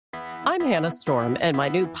I'm Hannah Storm, and my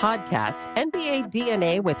new podcast, NBA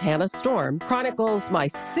DNA with Hannah Storm, chronicles my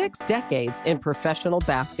 6 decades in professional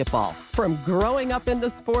basketball. From growing up in the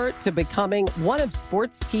sport to becoming one of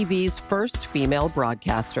sports TV's first female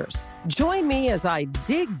broadcasters. Join me as I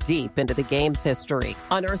dig deep into the game's history,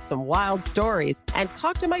 unearth some wild stories, and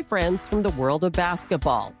talk to my friends from the world of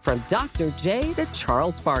basketball, from Dr. J to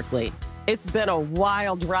Charles Barkley. It's been a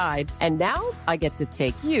wild ride, and now I get to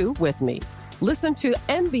take you with me. Listen to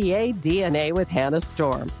NBA DNA with Hannah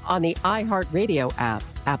Storm on the iHeartRadio app,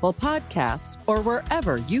 Apple Podcasts, or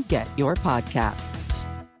wherever you get your podcasts.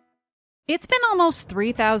 It's been almost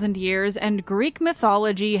 3,000 years, and Greek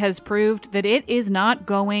mythology has proved that it is not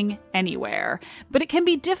going anywhere. But it can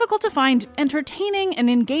be difficult to find entertaining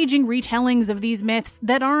and engaging retellings of these myths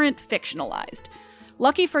that aren't fictionalized.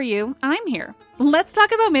 Lucky for you, I'm here. Let's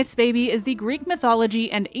Talk About Myths, Baby is the Greek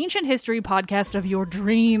mythology and ancient history podcast of your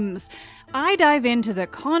dreams. I dive into the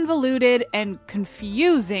convoluted and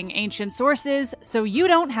confusing ancient sources so you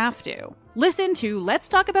don't have to. Listen to Let's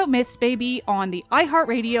Talk About Myths, Baby on the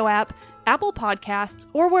iHeartRadio app, Apple Podcasts,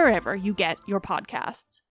 or wherever you get your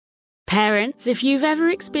podcasts. Parents, if you've ever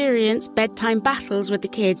experienced bedtime battles with the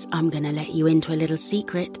kids, I'm going to let you into a little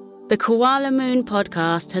secret. The Koala Moon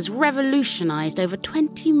podcast has revolutionized over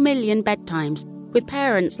 20 million bedtimes, with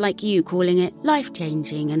parents like you calling it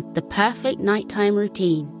life-changing and the perfect nighttime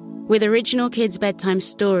routine. With original kids' bedtime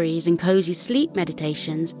stories and cozy sleep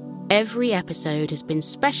meditations, every episode has been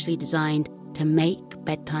specially designed to make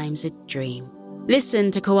bedtimes a dream.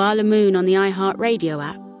 Listen to Koala Moon on the iHeartRadio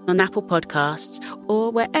app, on Apple Podcasts,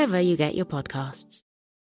 or wherever you get your podcasts.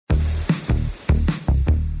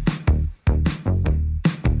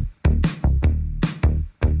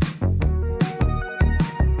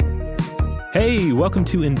 Hey, welcome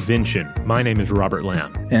to Invention. My name is Robert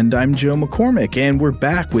Lamb. And I'm Joe McCormick, and we're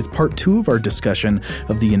back with part 2 of our discussion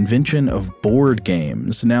of the invention of board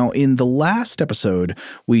games. Now, in the last episode,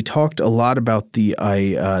 we talked a lot about the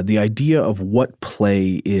idea of what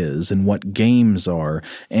play is and what games are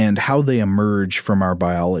and how they emerge from our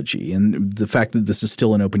biology. And the fact that this is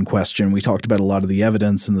still an open question, we talked about a lot of the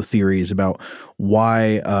evidence and the theories about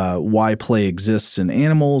why play exists in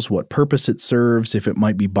animals, what purpose it serves, if it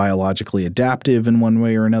might be biologically adaptive in one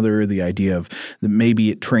way or another, the idea of that maybe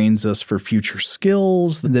it trains us for future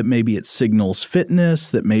skills, that maybe it signals fitness,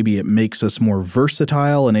 that maybe it makes us more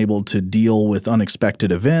versatile and able to deal with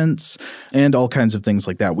unexpected events, and all kinds of things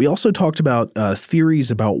like that. We also talked about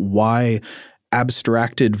theories about why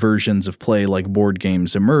abstracted versions of play like board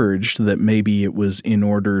games emerged, that maybe it was in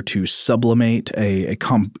order to sublimate a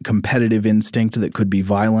competitive instinct that could be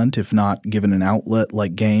violent if not given an outlet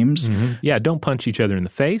like games. Mm-hmm. Yeah, don't punch each other in the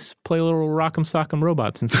face. Play a little Rock'em Sock'em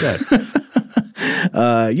Robots instead.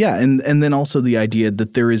 And then also the idea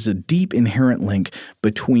that there is a deep inherent link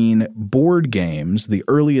between board games, the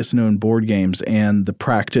earliest known board games, and the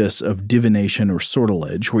practice of divination or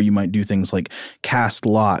sortilege, where you might do things like cast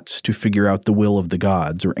lots to figure out the will of the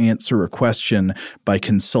gods, or answer a question by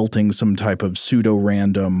consulting some type of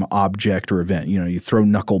pseudo-random object or event. You know, you throw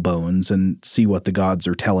knuckle bones and see what the gods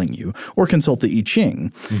are telling you, or consult the I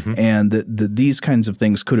Ching. Mm-hmm. And that these kinds of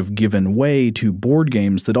things could have given way to board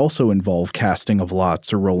games that also involve casting of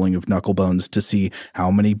lots or rolling of knuckle bones to see how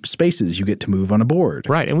many spaces you get to move on a board.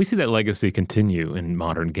 Right, and we see that legacy continue in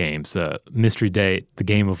modern games. Mystery Date, the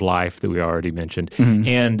Game of Life that we already mentioned. Mm-hmm.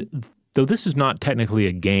 And though this is not technically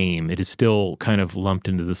a game, it is still kind of lumped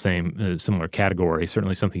into the same similar category,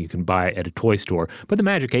 certainly something you can buy at a toy store. But the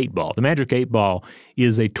Magic 8 Ball. The Magic 8 Ball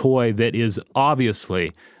is a toy that is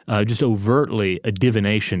obviously just overtly a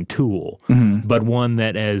divination tool, mm-hmm. but one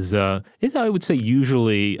that I would say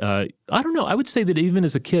usually, I don't know, I would say that even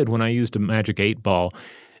as a kid when I used a Magic 8 Ball,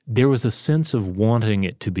 there was a sense of wanting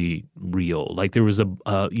it to be real. Like there was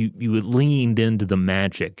you leaned into the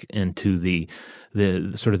magic and to the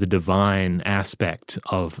sort of the divine aspect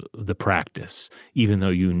of the practice, even though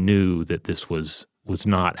you knew that this was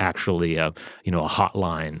not actually a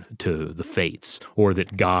hotline to the fates, or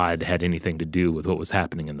that God had anything to do with what was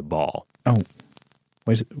happening in the ball. Oh,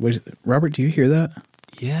 wait, Robert, do you hear that?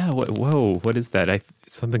 Yeah. Whoa, what is that?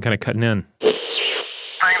 Something kind of cutting in.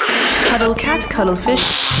 Cuddle cat,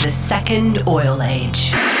 cuddlefish, the second oil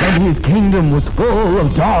age. And his kingdom was full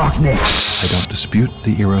of darkness. I don't dispute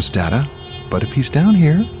the Eros data, but if he's down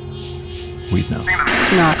here, we'd know.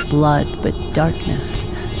 Not blood, but darkness.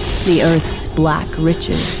 The earth's black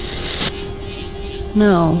riches.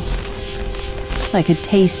 No. I could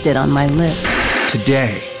taste it on my lips.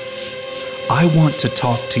 Today, I want to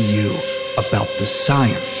talk to you about the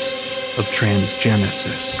science of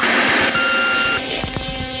transgenesis.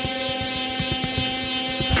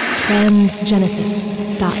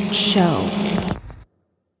 transgenesis.show.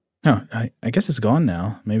 Oh, I guess it's gone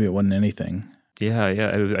now. Maybe it wasn't anything.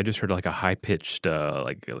 Yeah. I just heard like a high-pitched,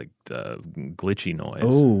 glitchy noise.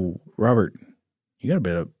 Oh, Robert, you got a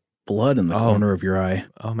bit of blood in the corner of your eye.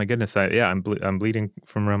 Oh my goodness! I'm bleeding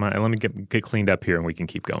from around my eye. Let me get cleaned up here, and we can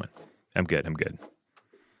keep going. I'm good.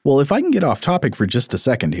 Well, if I can get off topic for just a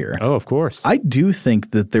second here. Oh, of course. I do think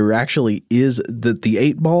that there actually is that the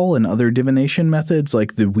 8-ball and other divination methods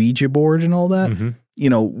like the Ouija board and all that, you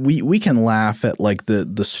know, we can laugh at like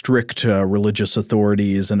the strict religious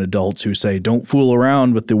authorities and adults who say, don't fool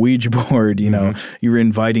around with the Ouija board, you know, you're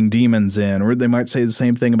inviting demons in. Or they might say the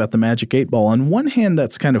same thing about the Magic 8-ball. On one hand,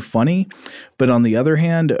 that's kind of funny. But on the other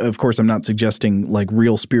hand, of course, I'm not suggesting like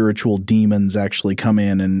real spiritual demons actually come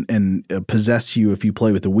in and possess you if you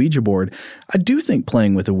play with a Ouija board. I do think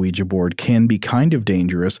playing with a Ouija board can be kind of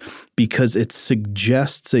dangerous because it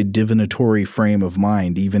suggests a divinatory frame of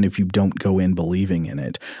mind, even if you don't go in believing in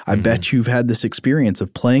it. I bet you've had this experience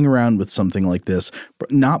of playing around with something like this,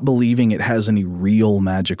 not believing it has any real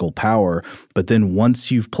magical power. But then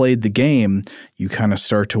once you've played the game, you kind of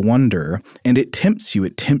start to wonder. And it tempts you.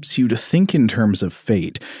 It tempts you to think in terms of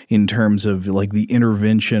fate, in terms of like the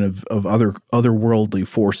intervention of otherworldly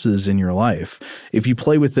forces in your life. If you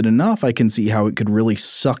play with it enough, I can see how it could really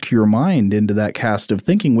suck your mind into that cast of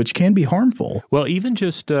thinking, which can be harmful. Well, even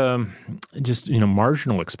just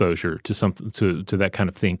marginal exposure to something to that kind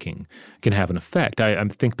of thinking can have an effect. I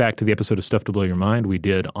think back to the episode of Stuff to Blow Your Mind we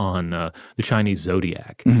did on the Chinese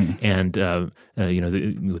zodiac, and with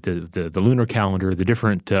the lunar calendar, the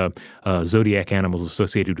different zodiac animals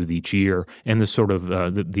associated with each year, and the sort of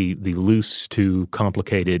the loose to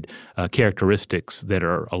complicated characteristics that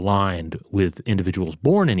are aligned with individuals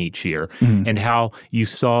born in each year, and how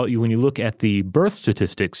when you look at the birth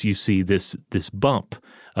statistics, you see this bump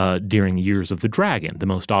during years of the dragon, the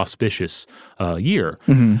most auspicious year.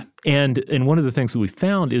 And one of the things that we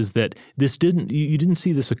found is that you didn't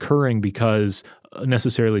see this occurring because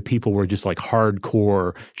necessarily people were just like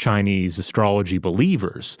hardcore Chinese astrology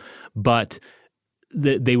believers, but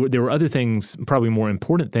there were other things, probably more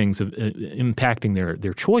important things, impacting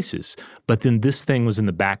their choices. But then this thing was in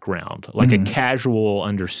the background, like a casual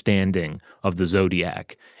understanding of the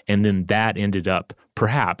zodiac, and then that ended up,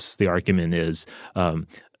 perhaps the argument is,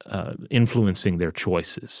 influencing their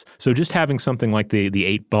choices. So just having something like the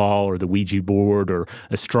 8-ball or the Ouija board or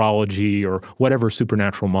astrology or whatever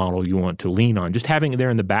supernatural model you want to lean on, just having it there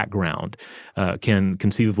in the background can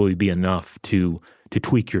conceivably be enough to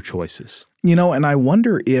tweak your choices. You know, and I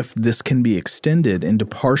wonder if this can be extended into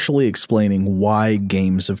partially explaining why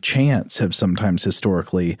games of chance have sometimes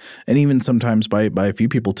historically, and even sometimes by a few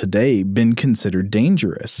people today, been considered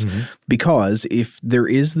dangerous. Because if there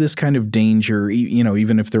is this kind of danger, you know,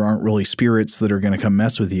 even if there aren't really spirits that are going to come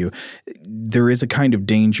mess with you, there is a kind of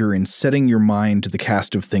danger in setting your mind to the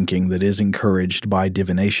cast of thinking that is encouraged by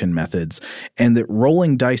divination methods, and that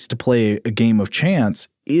rolling dice to play a game of chance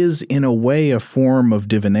is in a way a form of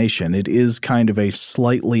divination. It is kind of a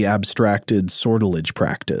slightly abstracted sortilege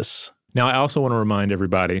practice. Now, I also want to remind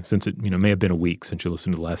everybody, since it may have been a week since you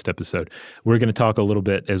listened to the last episode, we're going to talk a little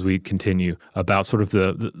bit as we continue about sort of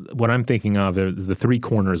the what I'm thinking of the three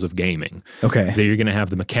corners of gaming. Okay. That you're going to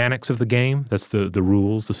have the mechanics of the game. That's the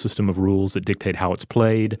rules, the system of rules that dictate how it's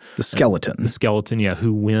played. The skeleton. The skeleton, yeah,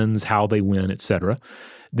 who wins, how they win, etc.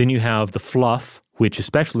 Then you have the fluff, which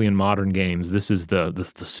especially in modern games, this is the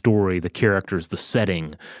story, the characters, the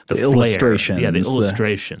setting, the flair, illustrations. Yeah, the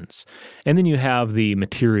illustrations. And then you have the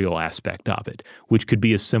material aspect of it, which could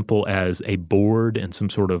be as simple as a board and some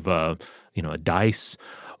sort of a dice,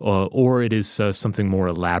 or it is something more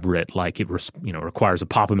elaborate, like it requires a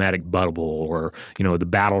Pop-O-Matic bubble, or the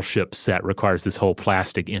Battleship set requires this whole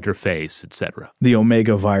plastic interface, etc. The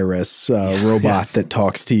Omega Virus robot that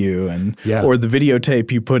talks to you, or the videotape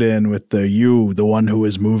you put in with the one who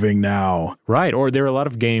is moving now. Right, or there are a lot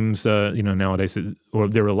of games nowadays, or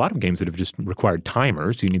there are a lot of games that have just required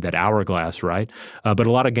timers. You need that hourglass, right? But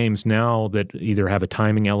a lot of games now that either have a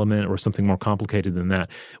timing element or something more complicated than that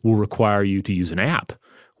will require you to use an app,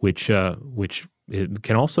 which it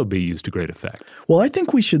can also be used to great effect. Well, I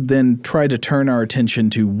think we should then try to turn our attention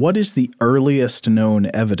to what is the earliest known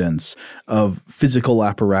evidence of physical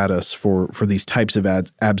apparatus for these types of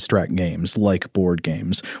abstract games like board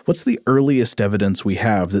games. What's the earliest evidence we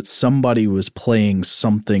have that somebody was playing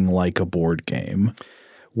something like a board game?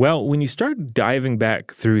 Well, when you start diving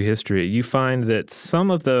back through history, you find that some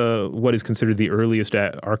of what is considered the earliest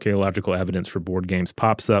archaeological evidence for board games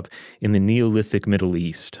pops up in the Neolithic Middle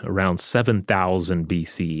East around 7,000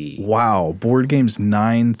 BCE. Wow, board games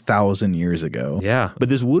 9,000 years ago. Yeah, but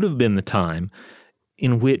this would have been the time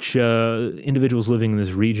in which individuals living in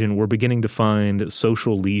this region were beginning to find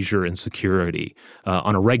social leisure and security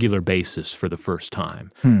on a regular basis for the first time.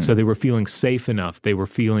 So they were feeling safe enough, they were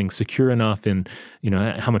feeling secure enough in,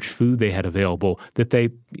 how much food they had available that they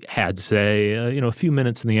had, say, a few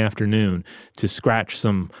minutes in the afternoon to scratch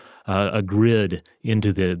a grid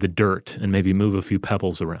into the dirt and maybe move a few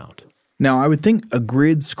pebbles around. Now, I would think a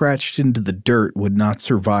grid scratched into the dirt would not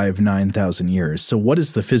survive 9,000 years. So what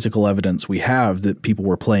is the physical evidence we have that people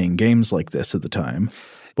were playing games like this at the time?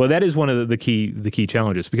 Well, that is one of the key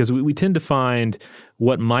challenges, because we tend to find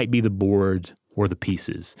what might be the board or the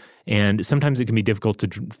pieces. And sometimes it can be difficult to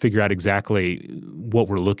figure out exactly what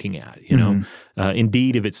we're looking at,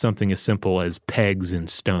 Indeed, if it's something as simple as pegs in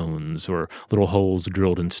stones or little holes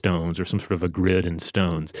drilled in stones or some sort of a grid in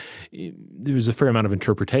stones, there's a fair amount of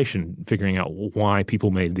interpretation figuring out why people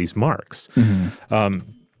made these marks.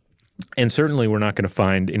 And certainly we're not going to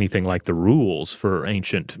find anything like the rules for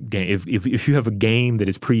ancient game. If you have a game that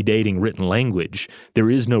is predating written language, there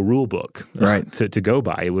is no rule book to go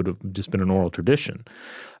by. It would have just been an oral tradition.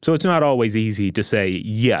 So it's not always easy to say,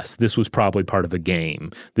 yes, this was probably part of a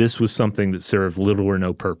game. This was something that served little or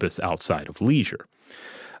no purpose outside of leisure.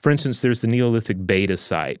 For instance, there's the Neolithic Beta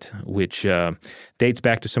site, which dates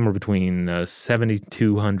back to somewhere between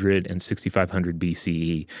 7,200 and 6,500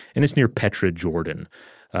 BCE, and it's near Petra, Jordan.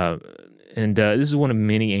 And this is one of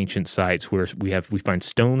many ancient sites where we find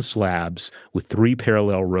stone slabs with 3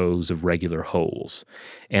 parallel rows of regular holes.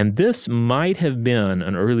 And this might have been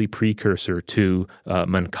an early precursor to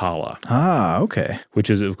Mancala. Ah, okay. Which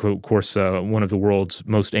is, of course, one of the world's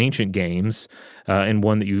most ancient games, and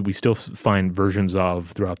one that we still find versions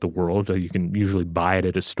of throughout the world. You can usually buy it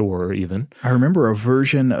at a store even. I remember a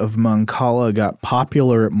version of Mancala got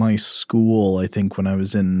popular at my school, I think, when I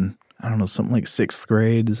was in something like 6th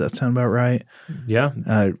grade. Does that sound about right? Yeah.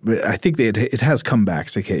 I think it has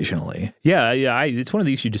comebacks occasionally. Yeah. It's one of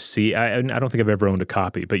these you just see. I don't think I've ever owned a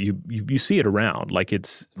copy, but you see it around. Like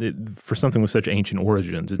for something with such ancient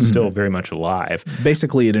origins, it's still very much alive.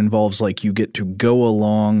 Basically, it involves you get to go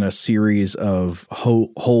along a series of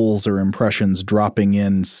holes or impressions, dropping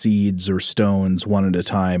in seeds or stones one at a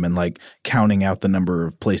time and counting out the number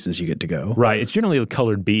of places you get to go. Right. It's generally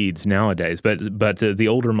colored beads nowadays, but the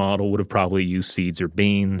older model would have probably used seeds or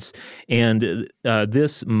beans. And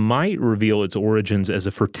this might reveal its origins as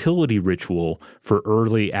a fertility ritual for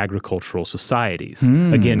early agricultural societies.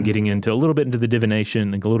 Again, getting a little bit into the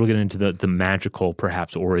divination and a little bit into the magical,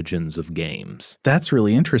 perhaps, origins of games. That's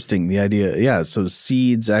really interesting, the idea. So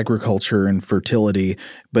seeds, agriculture, and fertility,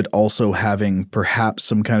 but also having perhaps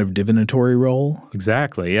some kind of divinatory role?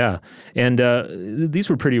 Exactly, yeah. And these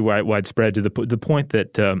were pretty widespread to the point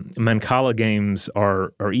that Mancala games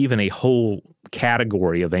are even a whole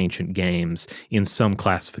category of ancient games in some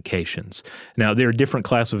classifications. Now, there are different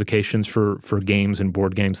classifications for games and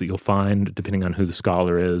board games that you'll find depending on who the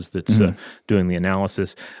scholar is that's doing the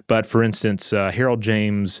analysis. But for instance, Harold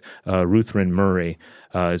James Ruthven Murray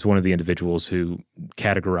is one of the individuals who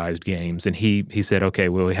categorized games, and he said, okay,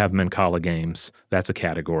 well, we have Mancala games. That's a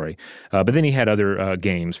category. But then he had other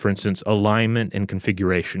games, for instance, alignment and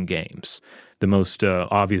configuration games. The most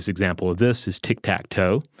obvious example of this is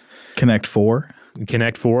tic-tac-toe. Connect Four?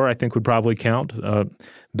 Connect Four, I think, would probably count.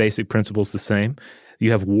 Basic principles the same.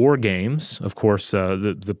 You have war games. Of course,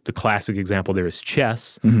 the classic example there is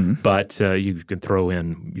chess, but you can throw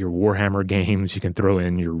in your Warhammer games. You can throw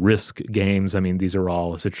in your Risk games. I mean, these are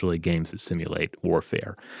all essentially games that simulate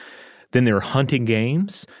warfare. Then there are hunting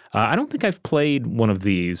games. I don't think I've played one of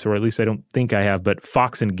these, or at least I don't think I have, but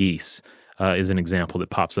Fox and Geese is an example that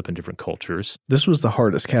pops up in different cultures. This was the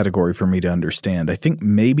hardest category for me to understand. I think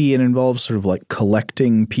maybe it involves sort of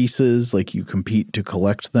collecting pieces, you compete to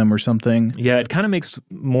collect them or something. Yeah, it kind of makes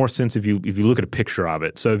more sense if you look at a picture of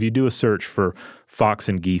it. So if you do a search for Fox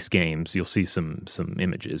and Geese games, you'll see some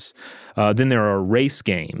images. Then there are race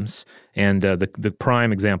games, and the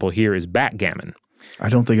prime example here is backgammon. I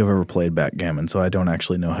don't think I've ever played backgammon, so I don't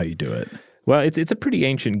actually know how you do it. Well, it's a pretty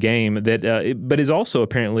ancient game but is also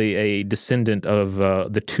apparently a descendant of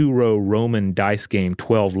the 2-row Roman dice game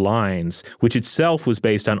 12 Lines, which itself was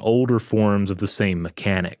based on older forms of the same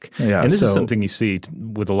mechanic. Yeah, and this is something you see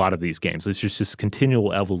with a lot of these games. It's just this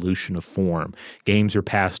continual evolution of form. Games are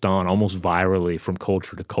passed on almost virally from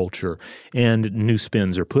culture to culture, and new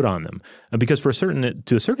spins are put on them. Because to a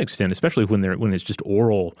certain extent, especially when it's just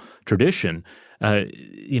oral tradition,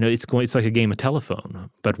 it's like a game of telephone,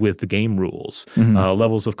 but with the game rules,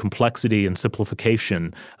 levels of complexity and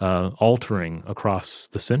simplification altering across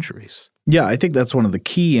the centuries. Yeah, I think that's one of the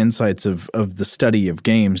key insights of the study of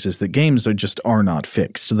games is that games are not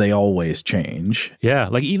fixed. They always change. Yeah,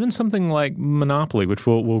 like even something like Monopoly, which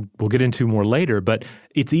we'll get into more later, but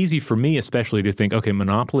it's easy for me especially to think, okay,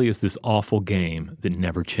 Monopoly is this awful game that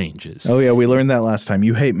never changes. Oh yeah, we learned that last time.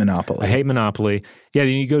 You hate Monopoly. I hate Monopoly. Yeah,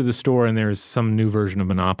 then you go to the store and there's some new version of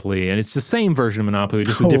Monopoly, and it's the same version of Monopoly,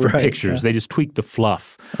 just with different pictures. Yeah. They just tweak the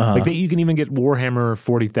fluff. Like you can even get Warhammer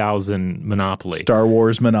 40,000 Monopoly, Star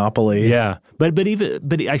Wars Monopoly. Yeah, but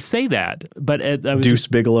I say that, but I was Deuce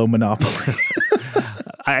Bigelow Monopoly.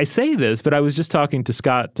 I say this, but I was just talking to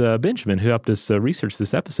Scott Benjamin, who helped us research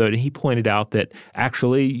this episode, and he pointed out that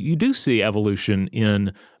actually you do see evolution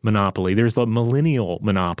in Monopoly. There's a millennial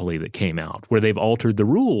Monopoly that came out where they've altered the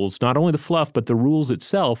rules, not only the fluff, but the rules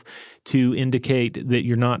itself to indicate that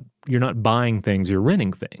you're not buying things, you're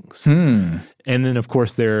renting things. And then, of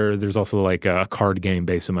course, there's also like a card game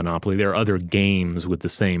based on Monopoly. There are other games with the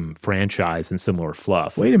same franchise and similar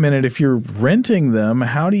fluff. Wait a minute. If you're renting them,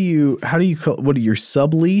 what do you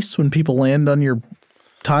sublease when people land on your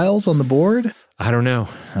tiles on the board? I don't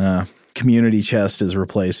know. Community chest is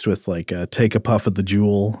replaced with like take a puff of the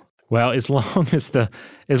jewel. Well, as long as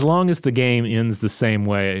the game ends the same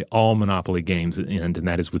way all Monopoly games end, and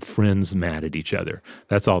that is with friends mad at each other,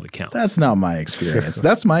 that's all that counts. That's not my experience.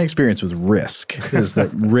 That's my experience with Risk, is that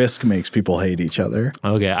Risk makes people hate each other.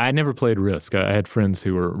 Okay, I never played Risk. I had friends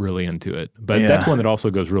who were really into it, but that's one that also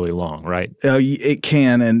goes really long, right? It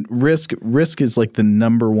can, and Risk is like the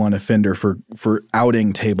number one offender for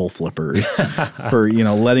outing table flippers, for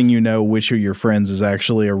letting you know which of your friends is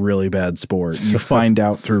actually a really bad sport. You find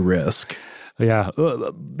out through Risk. Yeah.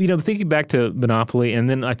 Thinking back to Monopoly, and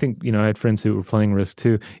then I think, I had friends who were playing Risk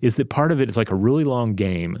too, is that part of it is like a really long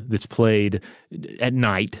game that's played at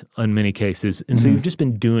night in many cases. And so you've just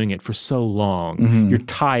been doing it for so long. You're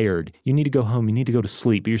tired. You need to go home. You need to go to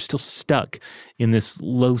sleep. But you're still stuck in this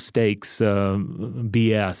low stakes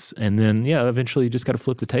BS. And then, eventually you just got to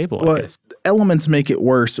flip the table, I guess. Elements make it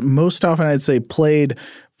worse. Most often I'd say played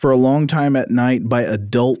for a long time at night by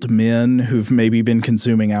adult men who've maybe been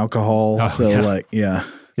consuming alcohol.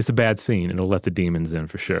 It's a bad scene. It'll let the demons in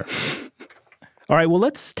for sure. All right, well,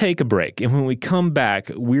 let's take a break. And when we come back,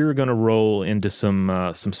 we're going to roll into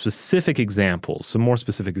some specific examples, some more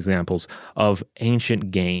specific examples of ancient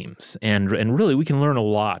games. And really, we can learn a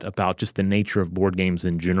lot about just the nature of board games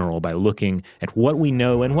in general by looking at what we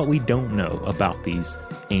know and what we don't know about these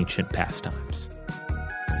ancient pastimes.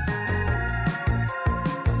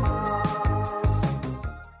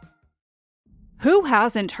 Who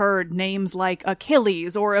hasn't heard names like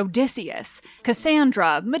Achilles or Odysseus,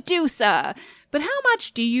 Cassandra, Medusa? But how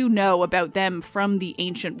much do you know about them from the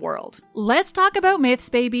ancient world? Let's Talk About Myths,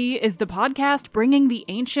 Baby is the podcast bringing the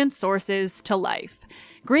ancient sources to life.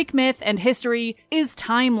 Greek myth and history is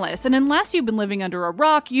timeless, and unless you've been living under a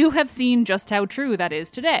rock, you have seen just how true that is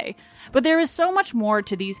today. But there is so much more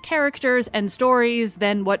to these characters and stories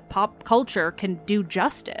than what pop culture can do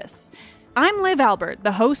justice. I'm Liv Albert,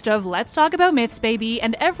 the host of Let's Talk About Myths, Baby,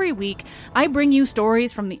 and every week I bring you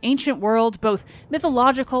stories from the ancient world, both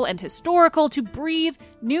mythological and historical, to breathe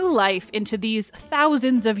new life into these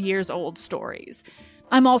thousands of years old stories.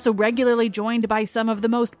 I'm also regularly joined by some of the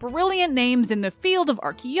most brilliant names in the field of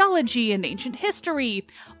archaeology and ancient history,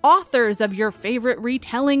 authors of your favorite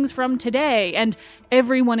retellings from today, and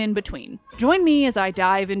everyone in between. Join me as I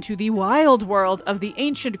dive into the wild world of the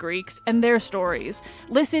ancient Greeks and their stories.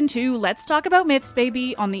 Listen to Let's Talk About Myths,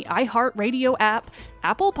 Baby on the iHeartRadio app,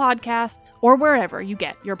 Apple Podcasts, or wherever you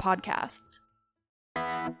get your podcasts.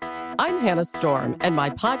 I'm Hannah Storm, and my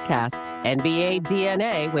podcast, NBA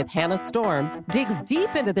DNA with Hannah Storm, digs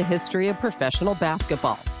deep into the history of professional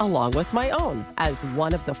basketball, along with my own, as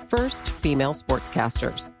one of the first female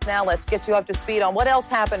sportscasters. Now let's get you up to speed on what else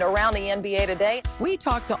happened around the NBA today. We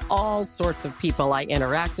talk to all sorts of people I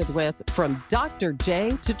interacted with, from Dr.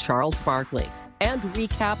 J to Charles Barkley, and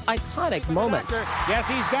recap iconic moments. Yes,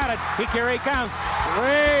 he's got it. Here he comes.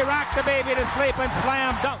 Way rock the baby to sleep and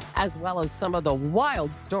slam dunk. As well as some of the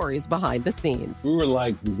wild stories behind the scenes. We were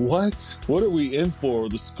like, what? What are we in for?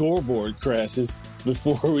 The scoreboard crashes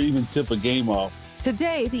before we even tip a game off.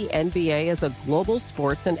 Today, the NBA is a global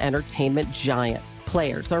sports and entertainment giant.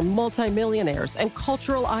 Players are multimillionaires and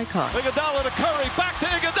cultural icons. Iguodala to Curry, back to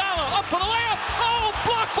Iguodala, up for the layup. Oh,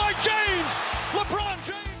 blocked by James. LeBron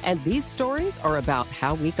James. And these stories are about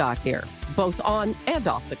how we got here, both on and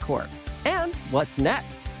off the court. And what's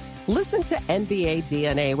next? Listen to NBA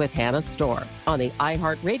DNA with Hannah Storm on the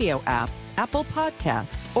iHeartRadio app, Apple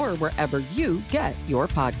Podcasts, or wherever you get your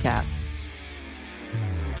podcasts.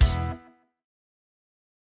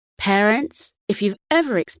 Parents, if you've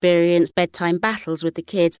ever experienced bedtime battles with the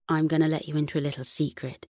kids, I'm going to let you into a little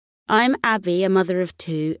secret. I'm Abby, a mother of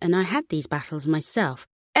 2, and I had these battles myself.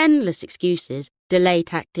 Endless excuses, delay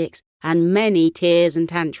tactics, and many tears and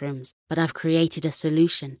tantrums. But I've created a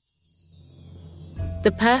solution.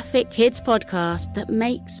 The perfect kids podcast that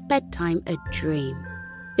makes bedtime a dream.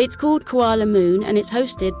 It's called Koala Moon, and it's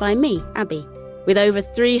hosted by me, Abby, with over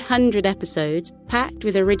 300 episodes packed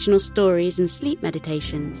with original stories and sleep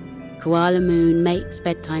meditations. Koala Moon makes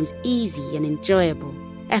bedtimes easy and enjoyable.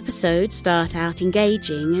 Episodes start out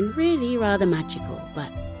engaging and really rather magical,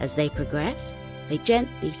 but as they progress, they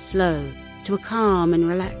gently slow to a calm and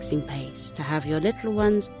relaxing pace to have your little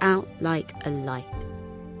ones out like a light.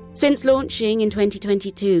 Since launching in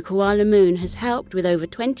 2022, Koala Moon has helped with over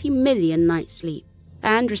 20 million nights sleep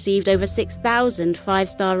and received over 6,000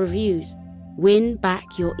 5-star reviews. Win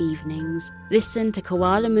back your evenings. Listen to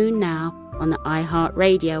Koala Moon now on the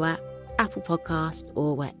iHeartRadio app, Apple Podcasts,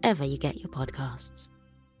 or wherever you get your podcasts.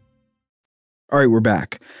 All right, we're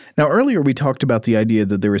back. Now, earlier we talked about the idea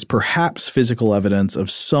that there is perhaps physical evidence of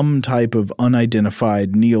some type of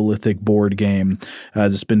unidentified Neolithic board game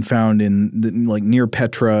that's been found in near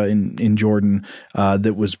Petra in Jordan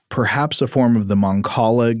that was perhaps a form of the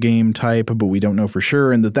Mancala game type, but we don't know for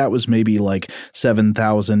sure, and that was maybe like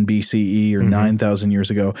 7,000 BCE or 9,000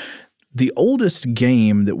 years ago. The oldest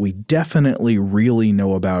game that we definitely really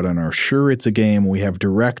know about and are sure it's a game we have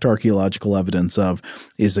direct archaeological evidence of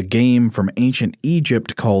is a game from ancient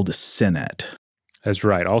Egypt called Senet. That's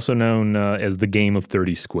right. Also known as the Game of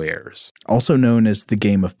 30 Squares. Also known as the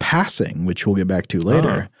Game of Passing, which we'll get back to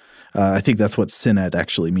later. I think that's what Senet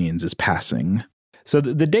actually means, is passing. So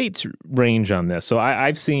the dates range on this. So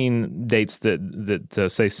I've seen dates that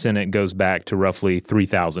say Senet goes back to roughly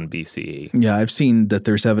 3000 BCE. Yeah, I've seen that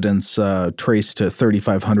there's evidence traced to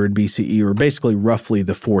 3500 BCE, or basically roughly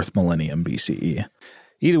the 4th millennium BCE.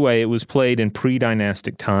 Either way, it was played in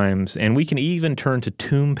pre-dynastic times, and we can even turn to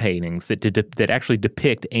tomb paintings that actually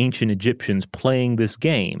depict ancient Egyptians playing this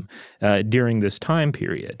game during this time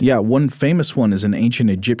period. Yeah, one famous one is an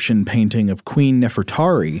ancient Egyptian painting of Queen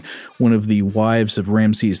Nefertari, one of the wives of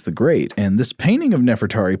Ramses the Great. And this painting of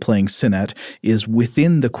Nefertari playing Senet is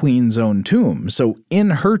within the queen's own tomb. So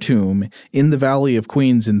in her tomb, in the Valley of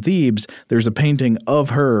Queens in Thebes, there's a painting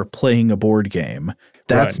of her playing a board game.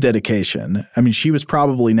 That's right. Dedication. I mean, she was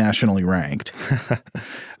probably nationally ranked.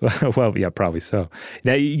 Well, yeah, probably so.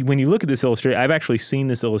 Now, when you look at this illustration, I've actually seen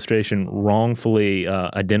this illustration wrongfully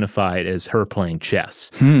identified as her playing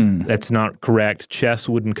chess. That's not correct. Chess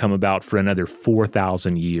wouldn't come about for another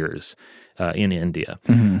 4,000 years in India.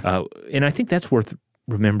 And I think that's worth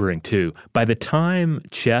remembering, too. By the time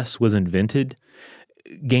chess was invented,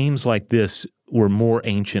 games like this were more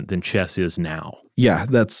ancient than chess is now. Yeah,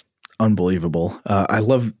 that's unbelievable. I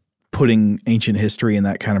love putting ancient history in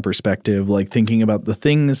that kind of perspective, like thinking about the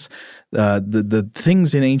things the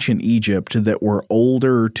things in ancient Egypt that were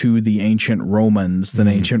older to the ancient Romans than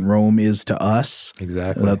ancient Rome is to us.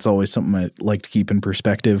 Exactly. That's always something I like to keep in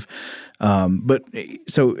perspective. But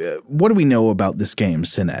what do we know about this game,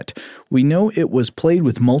 Senet? We know it was played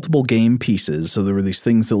with multiple game pieces. So there were these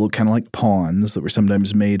things that look kind of like pawns that were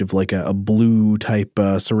sometimes made of like a blue type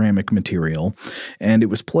ceramic material. And it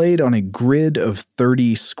was played on a grid of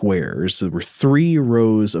 30 squares. There were 3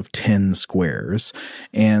 rows of 10 squares.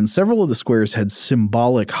 And several of the squares had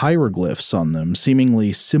symbolic hieroglyphs on them,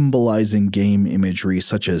 seemingly symbolizing game imagery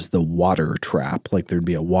such as the water trap, like there'd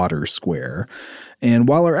be a water square. And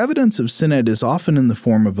while our evidence of Senet is often in the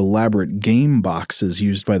form of elaborate game boxes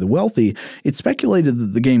used by the wealthy, it's speculated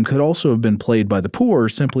that the game could also have been played by the poor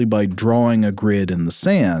simply by drawing a grid in the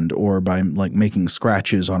sand or by making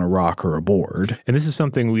scratches on a rock or a board. And this is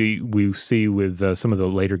something we see with some of the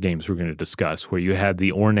later games we're going to discuss, where you had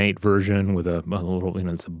the ornate version with a little,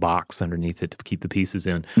 it's a box underneath it to keep the pieces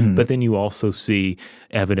in. But then you also see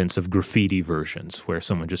evidence of graffiti versions where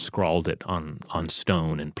someone just scrawled it on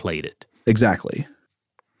stone and played it. Exactly.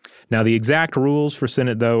 Now, the exact rules for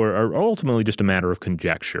Senet, though, are ultimately just a matter of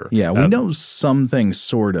conjecture. Yeah, we know some things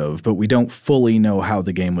sort of, but we don't fully know how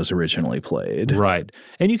the game was originally played. Right.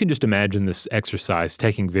 And you can just imagine this exercise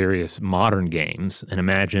taking various modern games and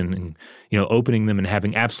imagine, opening them and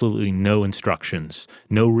having absolutely no instructions,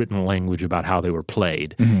 no written language about how they were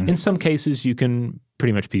played. In some cases, you can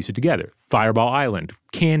pretty much piece it together. Fireball Island,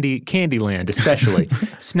 Candyland especially,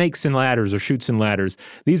 Snakes and Ladders or Chutes and Ladders.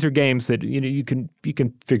 These are games that you can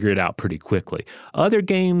figure it out pretty quickly. Other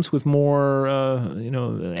games with more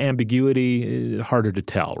ambiguity, harder to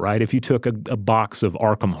tell, right? If you took a box of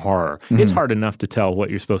Arkham Horror, it's hard enough to tell what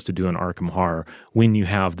you're supposed to do in Arkham Horror when you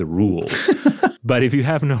have the rules. But if you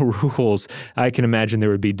have no rules, I can imagine there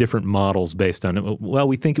would be different models based on it. Well,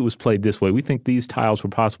 we think it was played this way. We think these tiles were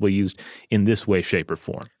possibly used in this way, shape, or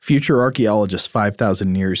form. Future archaeologists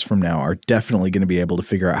 5,000 years from now are definitely going to be able to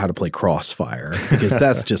figure out how to play Crossfire because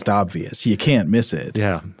that's just obvious. You can't miss it.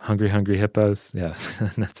 Yeah. Hungry, Hungry Hippos. Yeah,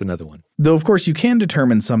 that's another one. Though, of course, you can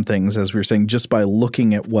determine some things, as we were saying, just by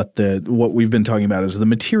looking at what we've been talking about as the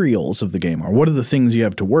materials of the game are. What are the things you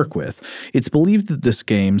have to work with? It's believed that this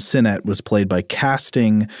game, Sinet, was played by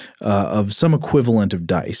casting of some equivalent of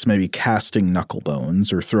dice, maybe casting knuckle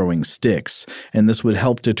bones or throwing sticks, and this would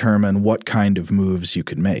help determine what kind of moves you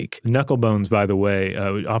could make. Knuckle bones, by the way,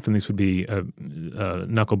 often these would be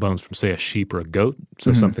knuckle bones from, say, a sheep or a goat,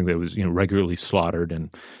 so something that was regularly slaughtered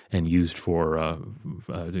and used for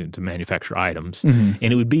to manufacture items. And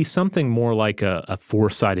it would be something more like a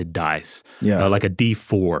four-sided dice, like a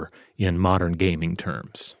D4 in modern gaming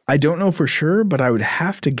terms. I don't know for sure, but I would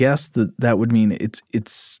have to guess that would mean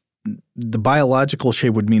it's the biological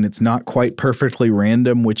shape would mean it's not quite perfectly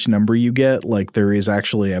random which number you get. Like there is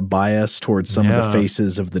actually a bias towards some of the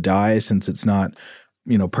faces of the die since it's not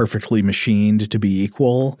perfectly machined to be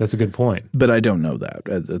equal. That's a good point. But I don't know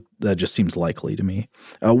that. That just seems likely to me.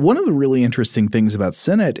 One of the really interesting things about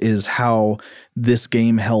Sinet is how this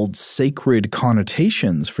game held sacred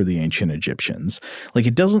connotations for the ancient Egyptians. Like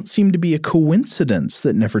it doesn't seem to be a coincidence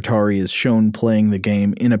that Nefertari is shown playing the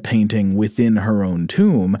game in a painting within her own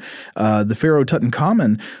tomb. The pharaoh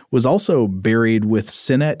Tutankhamun was also buried with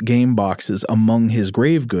Sinet game boxes among his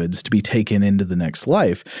grave goods to be taken into the next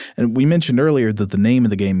life. And we mentioned earlier that the name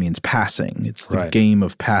of the game means passing. It's the game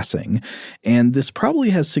of passing. And this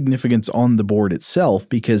probably has significance on the board itself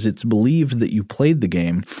because it's believed that you played the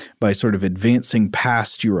game by sort of advancing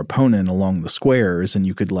past your opponent along the squares, and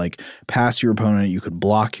you could like pass your opponent, you could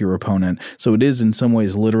block your opponent. So it is in some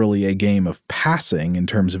ways literally a game of passing in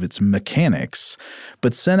terms of its mechanics.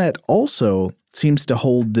 But Sinet also seems to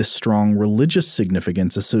hold this strong religious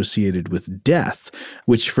significance associated with death,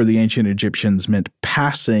 which for the ancient Egyptians meant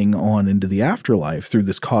passing on into the afterlife through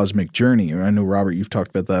this cosmic journey. I know, Robert, you've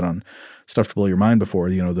talked about that on Stuff to Blow Your Mind before,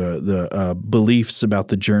 the beliefs about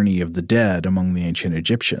the journey of the dead among the ancient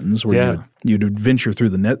Egyptians, where you'd adventure through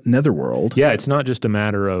the netherworld. Yeah, it's not just a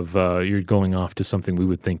matter of you're going off to something we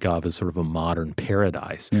would think of as sort of a modern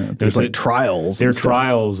paradise. Yeah, there's like trials. There are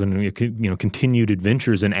trials and continued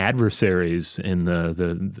adventures and adversaries in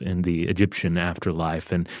the Egyptian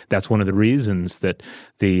afterlife, and that's one of the reasons that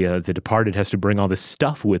the departed has to bring all this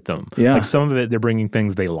stuff with them. Yeah. Like some of it, they're bringing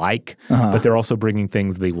things they like, but they're also bringing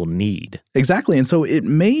things they will need. Exactly. And so it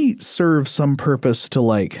may serve some purpose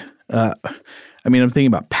to I'm thinking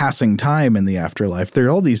about passing time in the afterlife. There are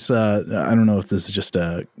all these I don't know if this is just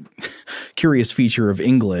a curious feature of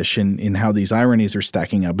English in how these ironies are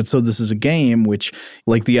stacking up. But so this is a game which,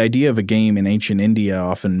 like the idea of a game in ancient India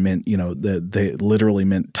often meant, they literally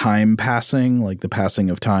meant time passing, like the passing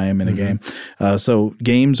of time in a game. So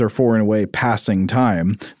games are far and away passing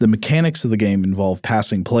time. The mechanics of the game involve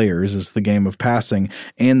passing players as the game of passing,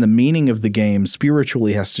 and the meaning of the game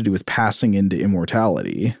spiritually has to do with passing into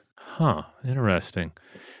immortality. Huh, interesting.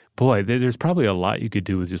 Boy, there's probably a lot you could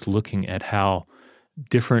do with just looking at how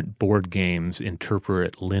different board games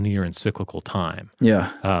interpret linear and cyclical time.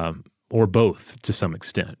 Yeah. Or both to some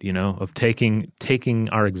extent, of taking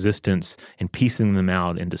our existence and piecing them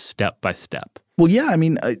out into step by step. Well, yeah,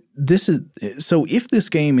 so if this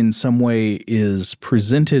game in some way is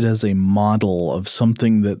presented as a model of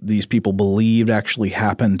something that these people believed actually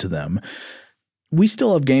happened to them, we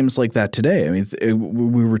still have games like that today.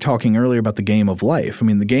 We were talking earlier about the Game of Life.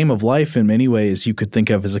 The Game of Life in many ways you could think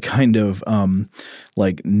of as a kind of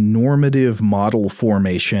like normative model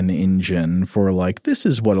formation engine for like, this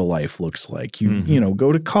is what a life looks like. You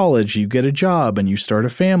go to college, you get a job, and you start a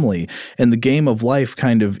family. And the Game of Life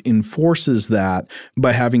kind of enforces that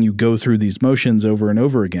by having you go through these motions over and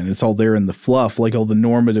over again. It's all there in the fluff, like all the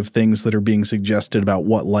normative things that are being suggested about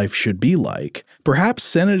what life should be like. Perhaps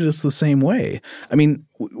Sinet is the same way.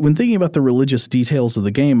 When thinking about the religious details of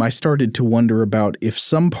the game, I started to wonder about if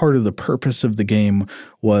some part of the purpose of the game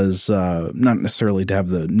was not necessarily to have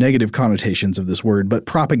the negative connotations of this word, but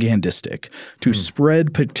propagandistic, to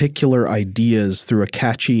spread particular ideas through a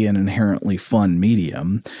catchy and inherently fun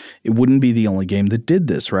medium. It wouldn't be the only game that did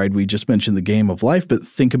this, right? We just mentioned the Game of Life, but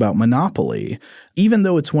think about Monopoly. Even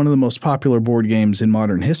though it's one of the most popular board games in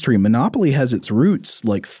modern history, Monopoly has its roots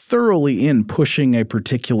like thoroughly in pushing a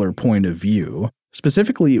particular point of view.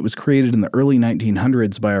 Specifically, it was created in the early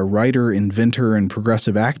 1900s by a writer, inventor, and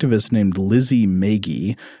progressive activist named Lizzie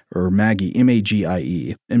Magie, or Maggie,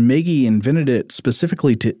 M-A-G-I-E. And Maggie invented it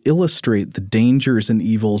specifically to illustrate the dangers and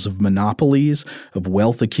evils of monopolies, of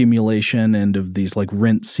wealth accumulation, and of these like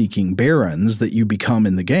rent-seeking barons that you become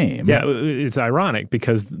in the game. Yeah, it's ironic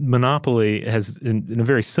because Monopoly has, in a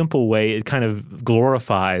very simple way, it kind of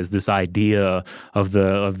glorifies this idea of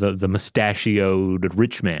the mustachioed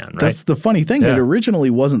rich man, right? That's the funny thing. Yeah. It originally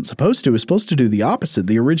wasn't supposed to. It was supposed to do the opposite.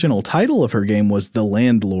 The original title of her game was The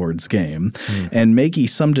Landlord's Game. And Maggie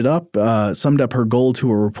summed up her goal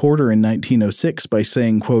to a reporter in 1906 by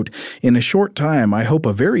saying, quote, "In a short time, I hope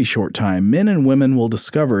a very short time, men and women will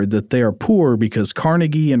discover that they are poor because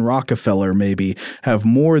Carnegie and Rockefeller maybe have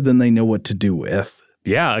more than they know what to do with."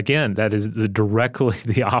 Yeah, again, that is directly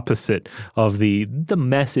the opposite of the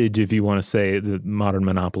message, if you want to say, that modern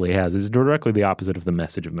Monopoly has. It's directly the opposite of the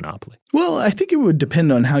message of Monopoly. Well, I think it would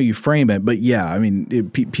depend on how you frame it. But yeah, I mean,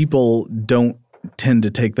 people don't tend to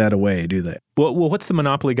take that away, do they? Well, what's the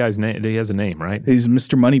Monopoly guy's name? He has a name, right? He's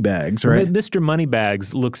Mr. Moneybags, right? Mr.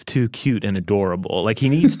 Moneybags looks too cute and adorable. Like he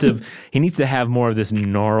needs to have more of this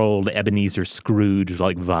gnarled Ebenezer Scrooge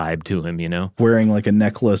like vibe to him, you know? Wearing like a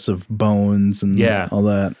necklace of bones and all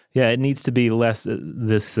that. Yeah, it needs to be less it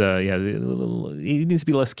needs to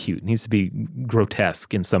be less cute. It needs to be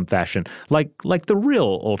grotesque in some fashion, like the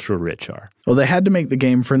real ultra rich are. Well, they had to make the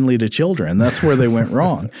game friendly to children. That's where they went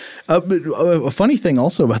wrong. But a funny thing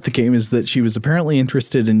also about the game is that she was apparently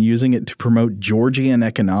interested in using it to promote Georgian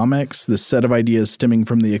economics, this set of ideas stemming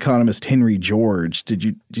from the economist Henry George. Did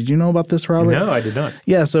you know about this, Robert? No, I did not.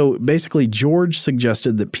 Yeah, so basically George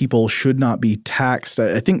suggested that people should not be taxed.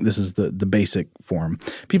 I think this is the basic form.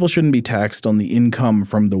 People shouldn't be taxed on the income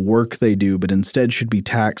from the work they do, but instead should be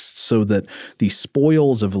taxed so that the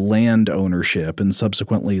spoils of land ownership and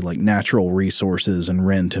subsequently like natural resources and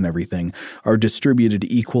rent and everything are distributed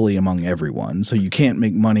equally among everyone. So you can't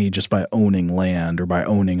make money just by owning land or by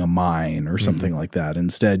owning a mine or something like that.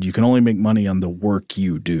 Instead, you can only make money on the work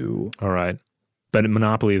you do. All right. But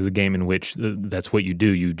Monopoly is a game in which that's what you do.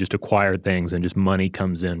 You just acquire things and just money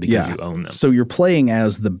comes in because you own them. So you're playing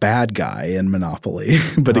as the bad guy in Monopoly.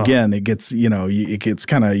 But again, it gets,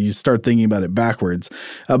 kind of, you start thinking about it backwards.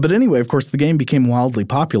 But anyway, of course, the game became wildly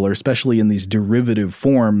popular, especially in these derivative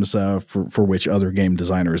forms for which other game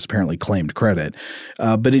designers apparently claimed credit.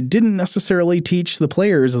 But it didn't necessarily teach the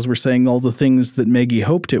players, as we're saying, all the things that Maggie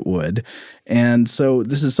hoped it would. And so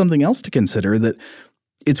this is something else to consider, that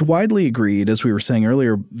it's widely agreed, as we were saying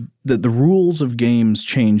earlier, that the rules of games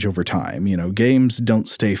change over time. Games don't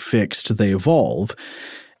stay fixed, they evolve.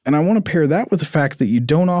 And I want to pair that with the fact that you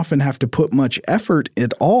don't often have to put much effort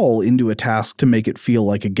at all into a task to make it feel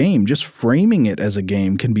like a game. Just framing it as a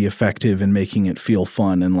game can be effective in making it feel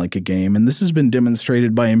fun and like a game. And this has been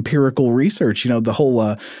demonstrated by empirical research. The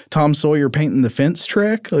whole Tom Sawyer painting the fence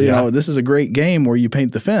trick. This is a great game where you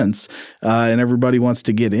paint the fence and everybody wants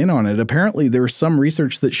to get in on it. Apparently, there's some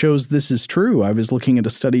research that shows this is true. I was looking at a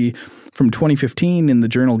study from 2015 in the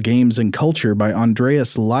journal Games and Culture by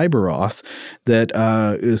Andreas Leiberoth that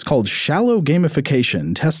is called Shallow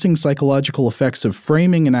Gamification, Testing Psychological Effects of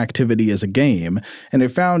Framing an Activity as a Game. And it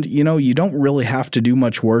found, you don't really have to do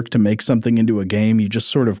much work to make something into a game. You just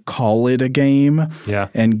sort of call it a game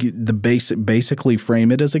and basically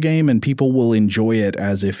frame it as a game, and people will enjoy it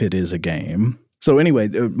as if it is a game. So anyway,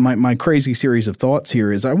 my crazy series of thoughts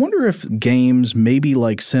here is I wonder if games, maybe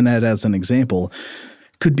like Sinet as an example,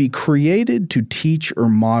 could be created to teach or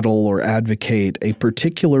model or advocate a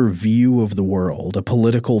particular view of the world, a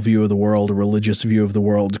political view of the world, a religious view of the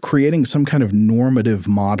world, creating some kind of normative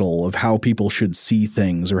model of how people should see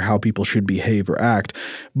things or how people should behave or act,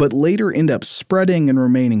 but later end up spreading and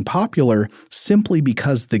remaining popular simply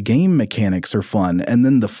because the game mechanics are fun, and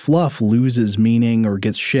then the fluff loses meaning or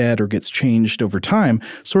gets shed or gets changed over time,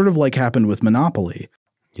 sort of like happened with Monopoly.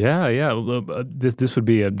 Yeah. This would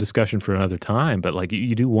be a discussion for another time, but like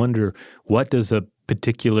you do wonder, what does a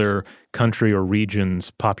particular country or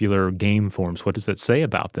region's popular game forms, what does that say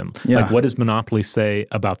about them? Yeah. Like, what does Monopoly say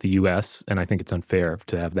about the U.S.? And I think it's unfair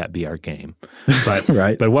to have that be our game. But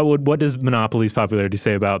right. But what does Monopoly's popularity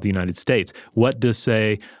say about the United States? What does,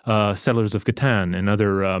 say, Settlers of Catan and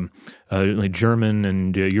other like German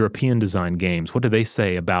and European design games, what do they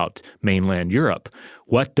say about mainland Europe?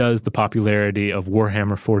 What does the popularity of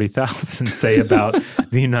Warhammer 40,000 say about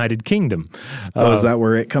the United Kingdom? Is that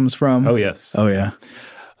where it comes from? Oh, yes. Oh, yeah.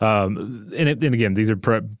 And again, these are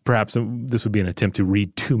perhaps this would be an attempt to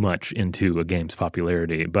read too much into a game's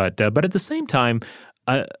popularity. But at the same time,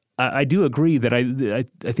 I do agree that I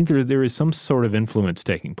think there is some sort of influence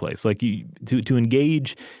taking place. Like to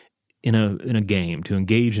engage in a game, to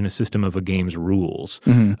engage in a system of a game's rules,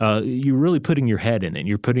 you're really putting your head in it.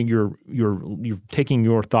 You're putting you're taking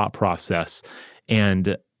your thought process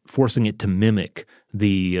and forcing it to mimic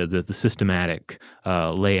the systematic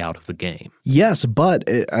layout of the game. Yes, but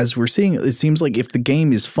as we're seeing, it seems like if the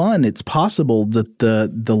game is fun, it's possible that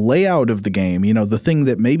the layout of the game, the thing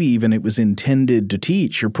that maybe even it was intended to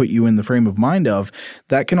teach or put you in the frame of mind of,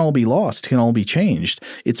 that can all be lost, can all be changed.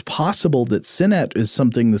 It's possible that Sinet is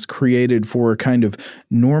something that's created for a kind of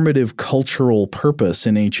normative cultural purpose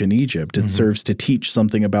in ancient Egypt. It serves to teach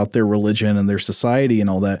something about their religion and their society and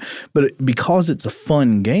all that. But because it's a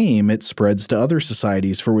fun game, it spreads to other societies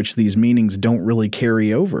for which these meanings don't really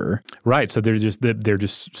carry over. Right. So they're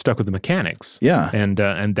just stuck with the mechanics. Yeah.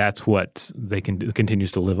 And that's what they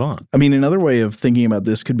continues to live on. I mean, another way of thinking about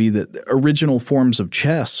this could be that original forms of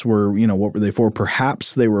chess were, what were they for?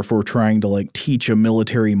 Perhaps they were for trying to teach a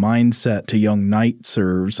military mindset to young knights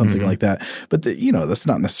or something like that. But that's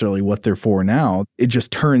not necessarily what they're for now. It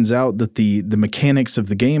just turns out that the mechanics of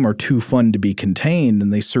the game are too fun to be contained,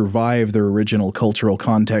 and they survive their original cultural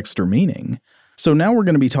context or meaning. So now we're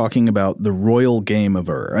going to be talking about the Royal Game of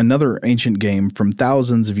Ur, another ancient game from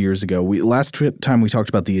thousands of years ago. Last time we talked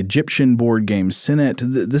about the Egyptian board game Sinet.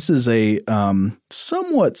 This is a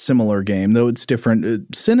somewhat similar game, though it's different.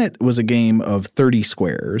 Sinet was a game of 30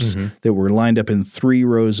 squares that were lined up in 3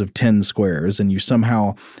 rows of 10 squares, and you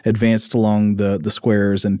somehow advanced along the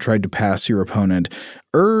squares and tried to pass your opponent.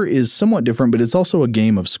 Ur is somewhat different, but it's also a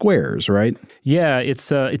game of squares, right? Yeah,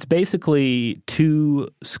 it's basically 2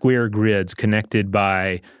 square grids connected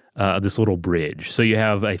by this little bridge. So you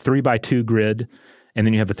have a 3x2 grid, and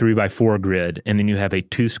then you have a 3x4 grid, and then you have a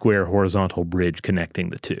 2 square horizontal bridge connecting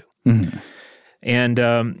the two. And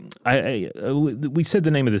we said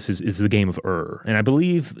the name of this is the Game of Ur. And I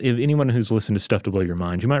believe if anyone who's listened to Stuff to Blow Your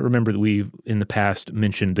Mind, you might remember that we've in the past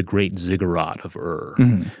mentioned the Great Ziggurat of Ur.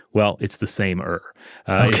 Well, it's the same Ur.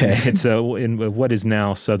 Okay. It's in what is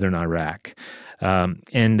now southern Iraq.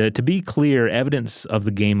 And to be clear, evidence of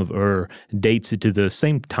the Game of Ur dates it to the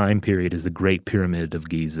same time period as the Great Pyramid of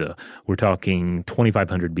Giza. We're talking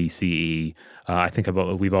 2500 BCE. I think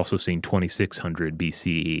we've also seen 2600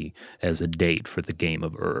 BCE as a date for the Game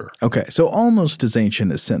of Ur. Okay, so almost as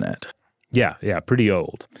ancient as Sinet. Yeah, pretty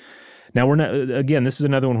old. Now, this is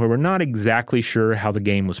another one where we're not exactly sure how the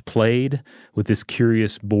game was played with this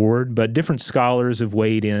curious board, but different scholars have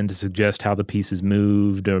weighed in to suggest how the pieces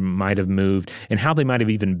moved or might have moved, and how they might have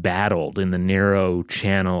even battled in the narrow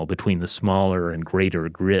channel between the smaller and greater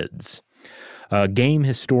grids. Game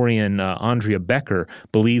historian Andrea Becker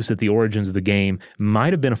believes that the origins of the game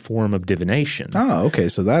might have been a form of divination. Oh, okay,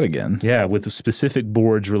 so that again. Yeah, with specific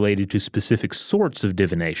boards related to specific sorts of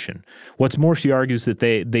divination. What's more, she argues that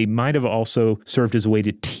they might have also served as a way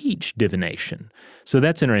to teach divination. So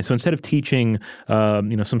that's interesting. So instead of teaching,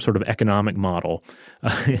 some sort of economic model,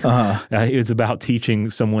 it's about teaching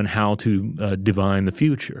someone how to divine the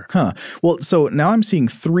future. Well, so now I'm seeing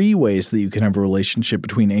 3 ways that you can have a relationship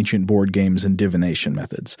between ancient board games and divination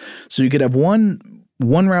methods. So you could have one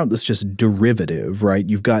route that's just derivative, right?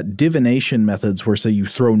 You've got divination methods where, say, you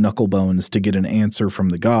throw knuckle bones to get an answer from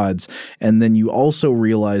the gods, and then you also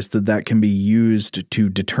realize that can be used to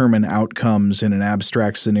determine outcomes in an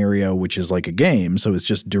abstract scenario, which is like a game, so it's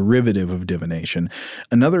just derivative of divination.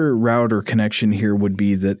 Another route or connection here would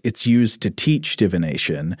be that it's used to teach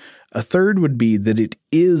divination. A third would be that it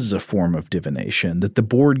is a form of divination, that the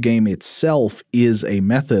board game itself is a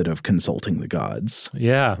method of consulting the gods.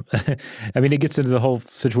 Yeah. I mean, it gets into the whole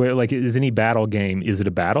situation, like, is any battle game, is it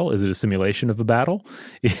a battle? Is it a simulation of a battle?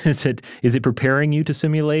 Is it preparing you to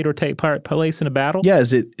simulate or take place in a battle? Yeah,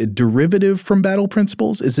 is it a derivative from battle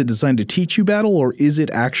principles? Is it designed to teach you battle, or is it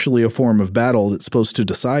actually a form of battle that's supposed to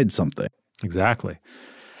decide something? Exactly.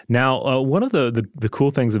 Now, one of the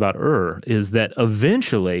cool things about Ur is that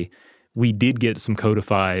eventually we did get some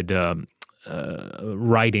codified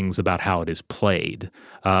writings about how it is played.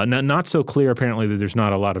 Not so clear, apparently, that there's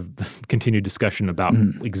not a lot of continued discussion about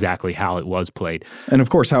exactly how it was played. And, of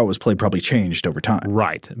course, how it was played probably changed over time.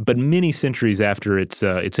 Right. But many centuries after its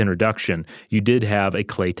introduction, you did have a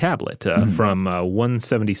clay tablet from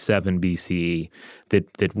 177 BCE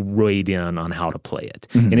that weighed in on how to play it.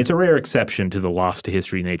 And it's a rare exception to the lost to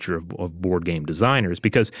history nature of board game designers,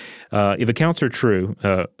 because if accounts are true,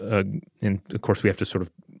 and, of course, we have to sort of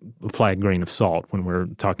apply a grain of salt when we're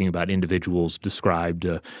talking about individuals described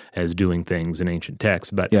as doing things in ancient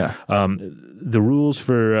texts. But the rules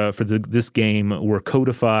for this game were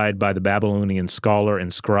codified by the Babylonian scholar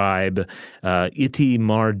and scribe Iti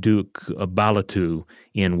Marduk Balatu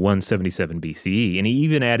in 177 BCE. And he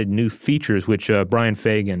even added new features, which Brian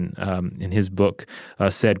Fagan, in his book,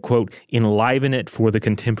 said, quote, enliven it for the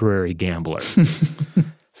contemporary gambler.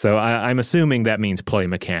 So I'm assuming that means play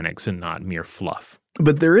mechanics and not mere fluff.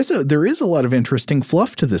 But there is a lot of interesting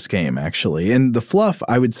fluff to this game, actually. And the fluff,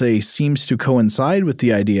 I would say, seems to coincide with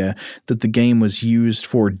the idea that the game was used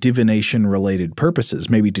for divination-related purposes,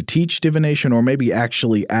 maybe to teach divination or maybe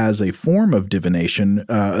actually as a form of divination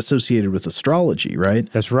associated with astrology, right?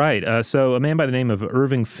 That's right. So a man by the name of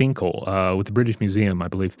Irving Finkel with the British Museum, I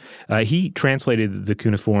believe, he translated the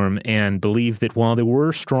cuneiform and believed that while there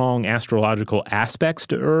were strong astrological aspects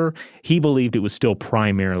to Ur, he believed it was still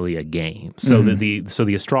primarily a game. So that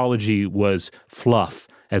the astrology was fluff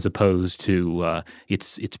as opposed to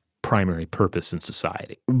its primary purpose in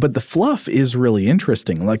society. But the fluff is really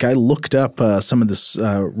interesting. Like I looked up some of this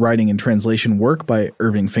writing and translation work by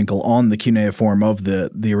Irving Finkel on the cuneiform of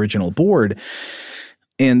the original board.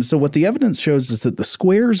 And so what the evidence shows is that the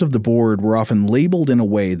squares of the board were often labeled in a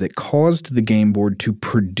way that caused the game board to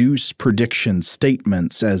produce prediction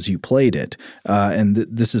statements as you played it. And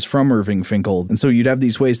this is from Irving Finkel. And so you'd have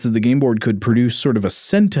these ways that the game board could produce sort of a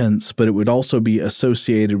sentence, but it would also be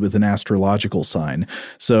associated with an astrological sign.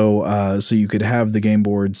 So you could have the game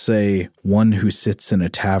board say, one who sits in a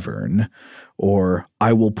tavern, or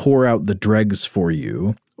I will pour out the dregs for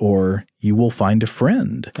you, or you will find a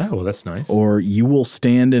friend. Oh, well, that's nice. Or you will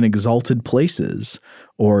stand in exalted places,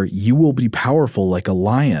 or you will be powerful like a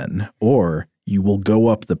lion, or you will go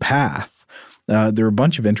up the path. There are a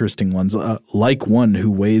bunch of interesting ones, like one who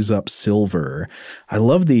weighs up silver. I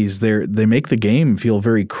love these. They make the game feel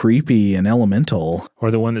very creepy and elemental. Or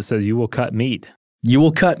the one that says you will cut meat. You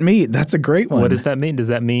will cut meat. That's a great one. What does that mean? Does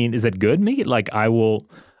that mean, is it good meat? Like I will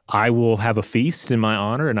have a feast in my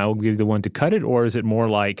honor and I will give the one to cut it? Or is it more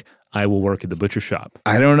like I will work at the butcher shop?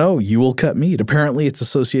 I don't know. You will cut meat. Apparently it's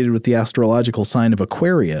associated with the astrological sign of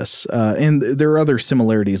Aquarius. And there are other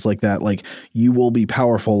similarities like that. Like you will be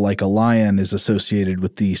powerful like a lion is associated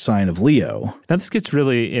with the sign of Leo. Now this gets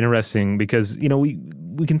really interesting because, you know,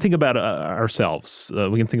 we can think about ourselves.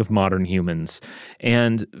 We can think of modern humans.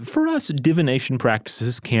 And for us, divination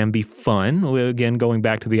practices can be fun. Again, going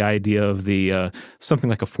back to the idea of the something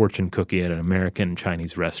like a fortune cookie at an American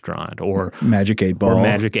Chinese restaurant or Magic 8 Ball. Or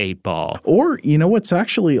Magic 8 Ball. Or, you know, what's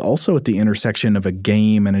actually also at the intersection of a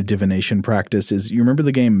game and a divination practice is, you remember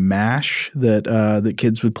the game MASH that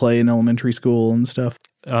kids would play in elementary school and stuff?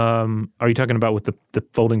 Are you talking about with the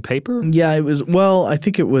folding paper? Yeah, it was. Well, I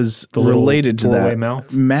think it was related to that.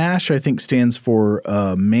 Mouth? MASH, I think, stands for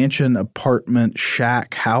mansion, apartment,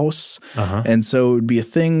 shack, house. And so it would be a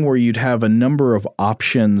thing where you'd have a number of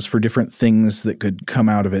options for different things that could come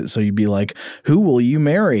out of it. So you'd be like, who will you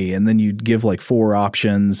marry? And then you'd give like 4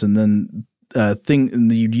 options, and then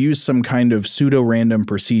you'd use some kind of pseudo-random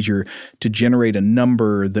procedure to generate a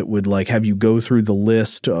number that would like have you go through the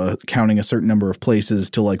list, counting a certain number of places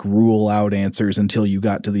to like rule out answers until you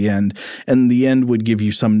got to the end. And the end would give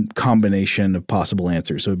you some combination of possible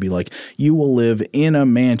answers. So it'd be like, you will live in a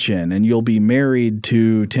mansion and you'll be married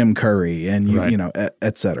to Tim Curry and you know,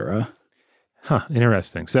 et cetera. Huh,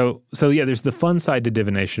 interesting. So yeah, there's the fun side to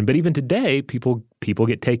divination, but even today, people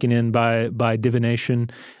get taken in by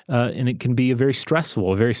divination, and it can be a very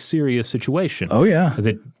stressful, a very serious situation. Oh yeah,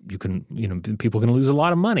 that people can lose a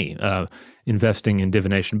lot of money investing in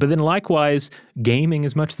divination. But then likewise, gaming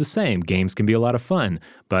is much the same. Games can be a lot of fun,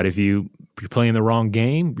 but if you're playing the wrong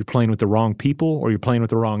game, you're playing with the wrong people, or you're playing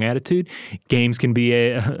with the wrong attitude, games can be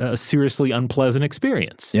a seriously unpleasant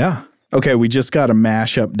experience. Yeah. Okay, we just got a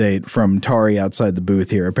MASH update from Tari outside the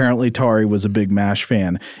booth here. Apparently Tari was a big MASH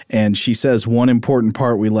fan, and she says one important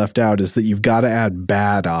part we left out is that you've got to add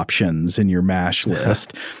bad options in your MASH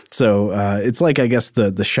list. So it's like, I guess,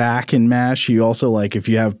 the shack in MASH. You also, like, if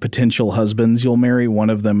you have potential husbands you'll marry, one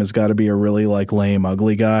of them has got to be a really, like, lame,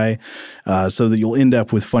 ugly guy, so that you'll end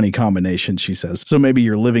up with funny combinations, she says. So maybe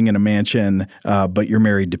you're living in a mansion, but you're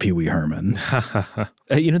married to Pee Wee Herman.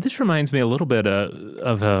 This reminds me a little bit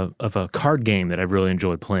of a card game that I've really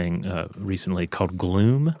enjoyed playing recently called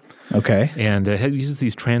Gloom. Okay. And it uses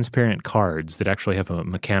these transparent cards that actually have a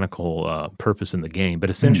mechanical purpose in the game. But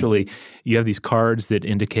essentially, you have these cards that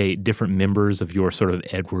indicate different members of your sort of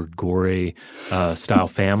Edward Gorey style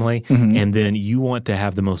family. And then you want to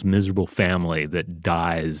have the most miserable family that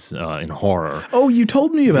dies in horror. Oh, you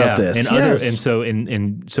told me about this. And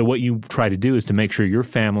so what you try to do is to make sure your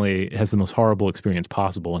family has the most horrible experience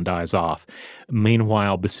possible and dies off,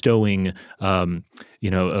 meanwhile bestowing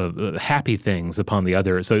happy things upon the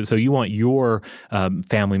other. So you want your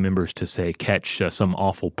family members to, say, catch some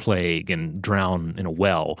awful plague and drown in a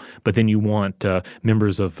well, but then you want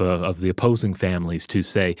members of the opposing families to,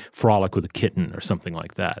 say, frolic with a kitten or something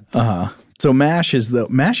like that. So MASH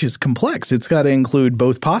is complex. It's got to include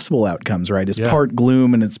both possible outcomes, right? It's part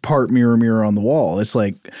gloom and it's part mirror, mirror on the wall. It's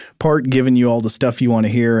like part giving you all the stuff you want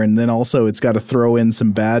to hear, and then also it's got to throw in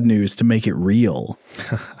some bad news to make it real.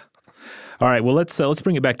 All right. Well, let's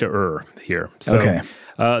bring it back to here. So, okay.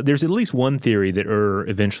 There's at least one theory that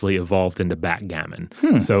eventually evolved into backgammon.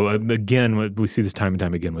 So again, we see this time and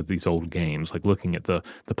time again with these old games, like looking at the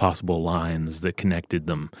possible lines that connected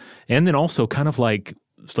them, and then also kind of like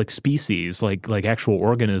species, like actual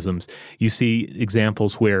organisms. You see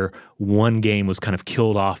examples where one game was kind of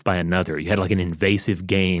killed off by another. You had like an invasive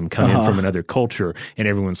game come in from another culture, and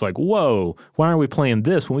everyone's like, whoa, why are we playing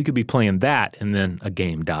this when we could be playing that? And then a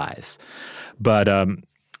game dies. But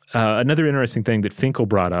another interesting thing that Finkel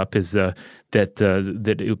brought up is that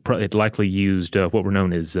it likely used what were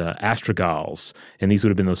known as astragals, and these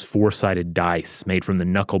would have been those four-sided dice made from the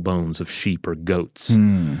knuckle bones of sheep or goats.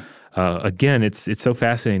 Again, it's so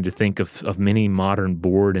fascinating to think of many modern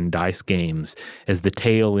board and dice games as the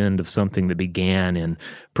tail end of something that began in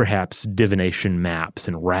perhaps divination maps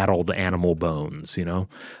and rattled animal bones,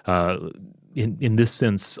 In this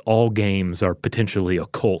sense, all games are potentially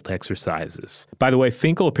occult exercises. By the way,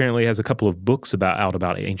 Finkel apparently has a couple of books out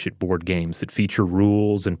about ancient board games that feature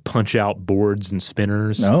rules and punch-out boards and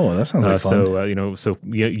spinners. Oh, that sounds like fun. So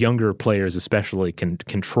younger players especially can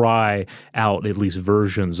try out at least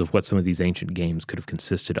versions of what some of these ancient games could have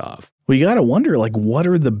consisted of. Well, you got to wonder, what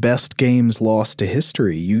are the best games lost to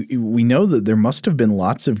history? We know that there must have been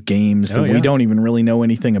lots of games that we don't even really know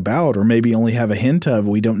anything about, or maybe only have a hint of.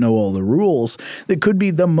 We don't know all the rules. That could be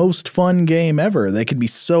the most fun game ever. They could be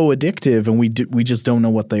so addictive, and we just don't know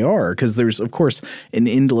what they are, because there's, of course, an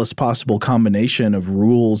endless possible combination of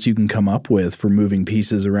rules you can come up with for moving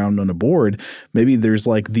pieces around on a board. Maybe there's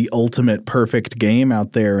like the ultimate perfect game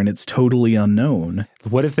out there, and it's totally unknown.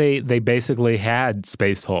 What if they basically had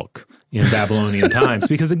Space Hulk in Babylonian times?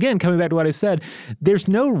 Because again, coming back to what I said, there's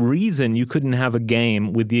no reason you couldn't have a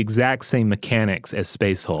game with the exact same mechanics as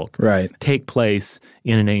Space Hulk take place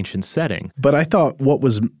in an ancient setting. But I thought what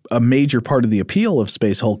was a major part of the appeal of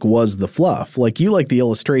Space Hulk was the fluff. Like, you like the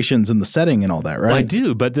illustrations and the setting and all that, right? Well, I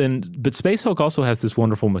do, but Space Hulk also has this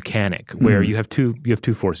wonderful mechanic where you have two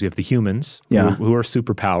forces. You have the humans who are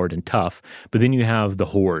superpowered and tough, but then you have the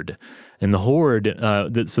Horde. And the Horde,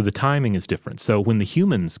 so the timing is different. So when the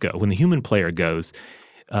human player goes,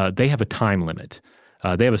 they have a time limit.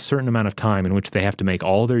 They have a certain amount of time in which they have to make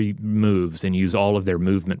all their moves and use all of their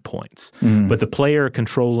movement points. But the player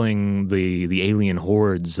controlling the alien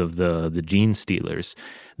hordes of the gene stealers,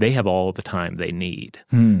 they have all the time they need.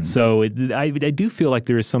 So I do feel like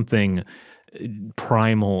there is something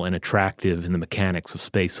primal and attractive in the mechanics of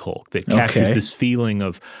Space Hulk that captures this feeling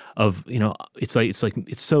of it's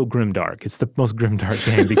so grimdark. It's the most grimdark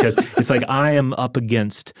game because it's like I am up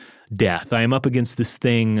against death. I am up against this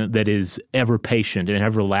thing that is ever patient and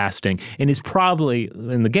everlasting, and is probably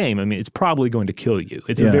in the game. I mean, it's probably going to kill you.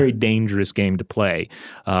 It's a very dangerous game to play,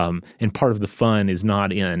 and part of the fun is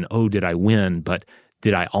not in did I win, but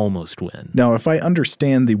did I almost win? Now, if I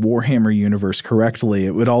understand the Warhammer universe correctly,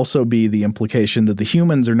 it would also be the implication that the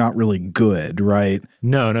humans are not really good, right?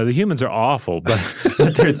 No, the humans are awful, but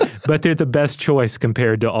they're the best choice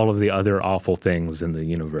compared to all of the other awful things in the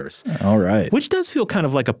universe. All right. Which does feel kind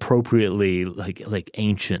of like appropriately like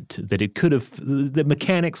ancient, that it could have, the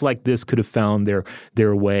mechanics like this could have found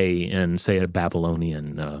their way in, say, a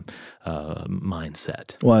Babylonian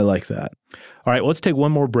mindset. Well, I like that. All right, let's take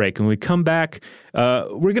one more break. When we come back,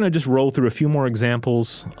 we're going to just roll through a few more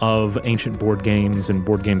examples of ancient board games and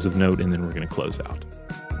board games of note, and then we're going to close out.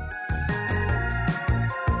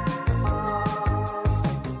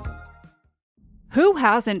 Who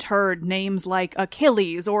hasn't heard names like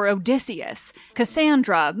Achilles or Odysseus,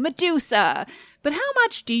 Cassandra, Medusa? But how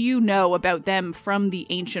much do you know about them from the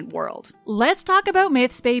ancient world? Let's Talk About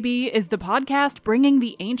Myths, Baby is the podcast bringing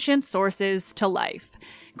the ancient sources to life.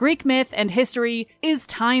 Greek myth and history is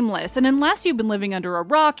timeless, and unless you've been living under a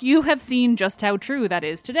rock, you have seen just how true that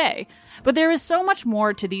is today. But there is so much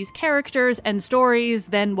more to these characters and stories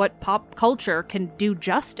than what pop culture can do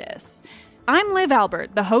justice. I'm Liv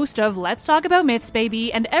Albert, the host of Let's Talk About Myths,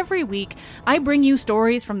 Baby, and every week I bring you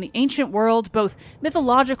stories from the ancient world, both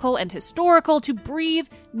mythological and historical, to breathe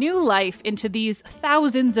new life into these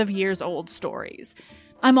thousands of years old stories.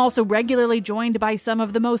 I'm also regularly joined by some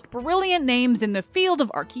of the most brilliant names in the field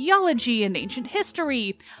of archaeology and ancient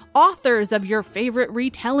history, authors of your favorite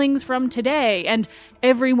retellings from today, and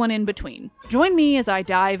everyone in between. Join me as I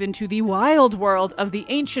dive into the wild world of the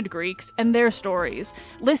ancient Greeks and their stories.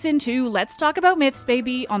 Listen to Let's Talk About Myths,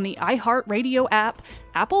 Baby on the iHeartRadio app,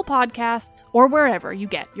 Apple Podcasts, or wherever you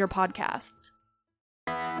get your podcasts.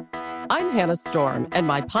 I'm Hannah Storm, and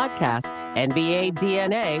my podcast, NBA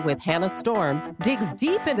DNA with Hannah Storm, digs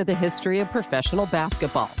deep into the history of professional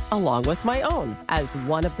basketball, along with my own, as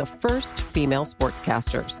one of the first female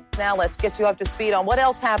sportscasters. Now let's get you up to speed on what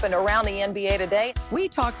else happened around the NBA today. We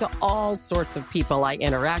talk to all sorts of people I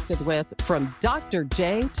interacted with, from Dr.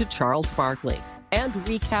 J to Charles Barkley, and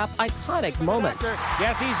recap iconic moments.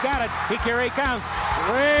 Yes, he's got it. Here he comes.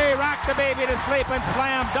 Way rock the baby to sleep and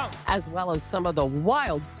slam dunk. As well as some of the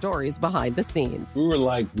wild stories behind the scenes. We were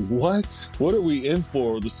like, what? What are we in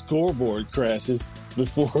for? The scoreboard crashes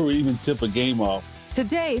before we even tip a game off.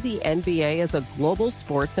 Today, the NBA is a global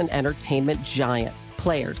sports and entertainment giant.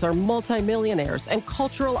 Players are multimillionaires and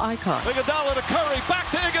cultural icons. Iguodala to Curry,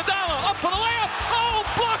 back to Iguodala, up for the layup.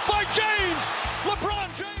 Oh, blocked by James.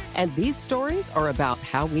 LeBron James. And these stories are about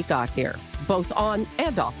how we got here, both on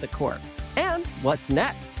and off the court. And what's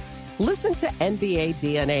next? Listen to NBA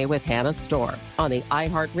DNA with Hannah Storm on the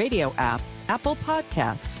iHeartRadio app, Apple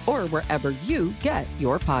Podcasts, or wherever you get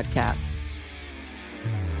your podcasts.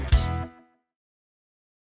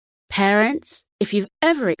 Parents, if you've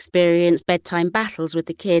ever experienced bedtime battles with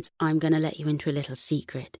the kids, I'm going to let you into a little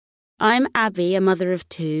secret. I'm Abby, a mother of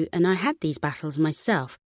two, and I had these battles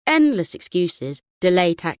myself. Endless excuses,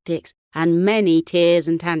 delay tactics, and many tears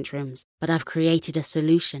and tantrums. But I've created a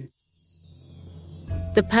solution.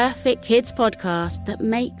 The perfect kids podcast that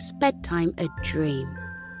makes bedtime a dream.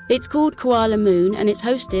 It's called Koala Moon, and it's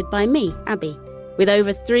hosted by me, Abby, with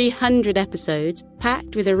over 300 episodes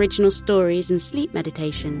packed with original stories and sleep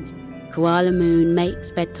meditations. Koala Moon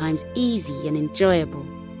makes bedtimes easy and enjoyable.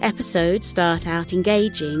 Episodes start out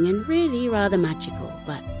engaging and really rather magical,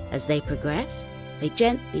 but as they progress, they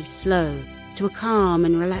gently slow to a calm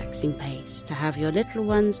and relaxing pace to have your little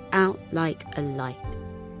ones out like a light.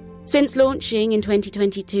 Since launching in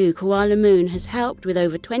 2022, Koala Moon has helped with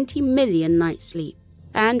over 20 million nights' sleep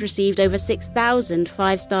and received over 6,000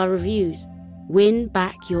 5-star reviews. Win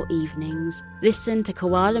back your evenings. Listen to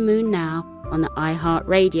Koala Moon now on the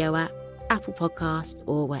iHeartRadio app, Apple Podcasts,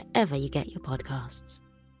 or wherever you get your podcasts.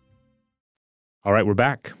 All right, we're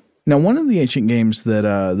back. Now, one of the ancient games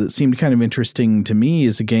that seemed kind of interesting to me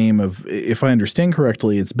is a game of, if I understand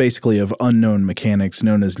correctly, it's basically of unknown mechanics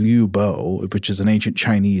known as Liu Bo, which is an ancient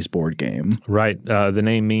Chinese board game. Right. The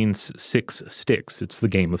name means 6 sticks. It's the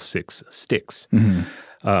game of 6 sticks.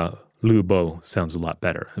 Mm-hmm. Liu Bo sounds a lot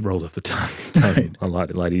better. It rolls off the tongue right. a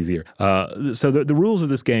lot easier. So the rules of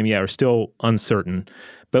this game, are still uncertain.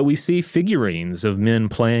 But we see figurines of men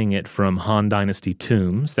playing it from Han Dynasty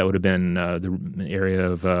tombs. That would have been the area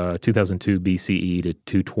of 2002 BCE to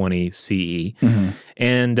 220 CE. Mm-hmm.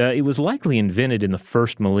 And it was likely invented in the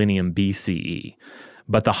first millennium BCE.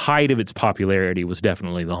 But the height of its popularity was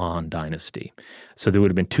definitely the Han Dynasty. So there would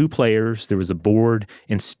have been 2 players, there was a board,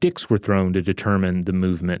 and sticks were thrown to determine the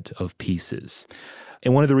movement of pieces.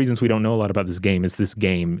 And one of the reasons we don't know a lot about this game is this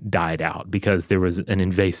game died out because there was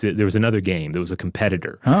another game. There was a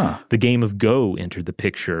competitor. The game of Go entered the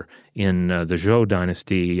picture in the Zhou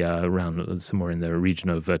dynasty around somewhere in the region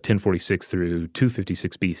of 1046 through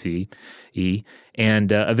 256 BCE,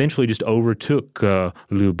 and eventually just overtook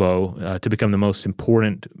Liu Bo to become the most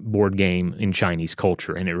important board game in Chinese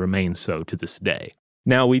culture, and it remains so to this day.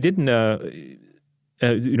 Now, we didn't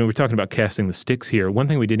we're talking about casting the sticks here. One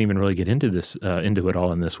thing we didn't even really get into it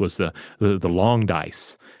all in this was the long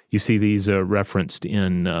dice. You see these referenced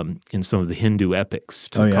in some of the Hindu epics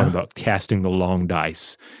talking about casting the long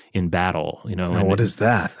dice in battle. Now, what is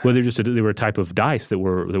that? Well, they were a type of dice that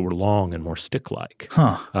were long and more stick-like.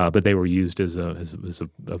 But they were used as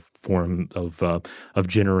a form of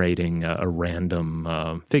generating a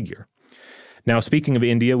random figure. Now, speaking of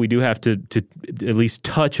India, we do have to at least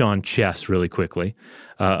touch on chess really quickly.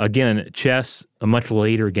 Again, chess, a much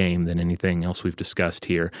later game than anything else we've discussed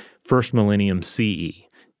here. First millennium CE.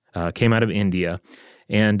 Came out of India.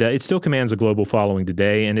 And it still commands a global following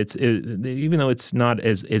today. And even though it's not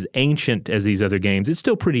as ancient as these other games, it's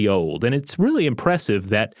still pretty old. And it's really impressive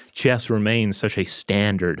that chess remains such a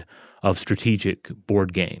standard of strategic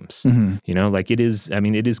board games. Mm-hmm. You know, like it is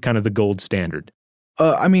kind of the gold standard.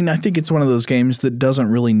 I think it's one of those games that doesn't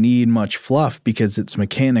really need much fluff because its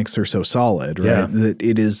mechanics are so solid, right? Yeah. That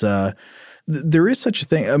it is there is such a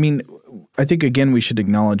thing. I mean, I think, again, we should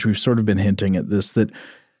acknowledge, we've sort of been hinting at this, that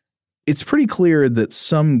it's pretty clear that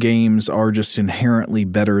some games are just inherently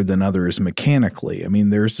better than others mechanically. I mean,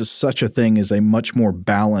 there's such a thing as a much more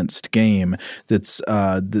balanced game that's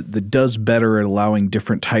that does better at allowing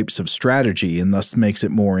different types of strategy and thus makes it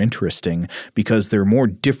more interesting because there are more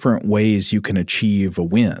different ways you can achieve a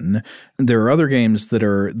win. There are other games that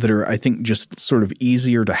are I think just sort of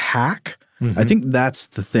easier to hack. Mm-hmm. I think that's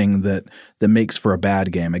the thing that makes for a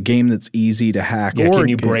bad game. A game that's easy to hack. Yeah, or can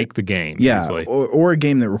you break the game easily? Or a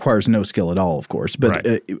game that requires no skill at all, of course. But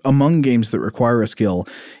right. Among games that require a skill,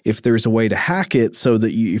 if there's a way to hack it so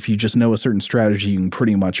that if you just know a certain strategy, you can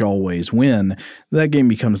pretty much always win, that game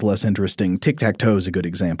becomes less interesting. Tic-tac-toe is a good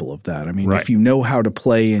example of that. I mean, right. If you know how to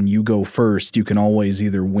play and you go first, you can always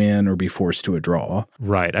either win or be forced to a draw.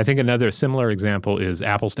 Right. I think another similar example is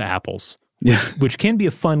Apples to Apples. Yeah. Which can be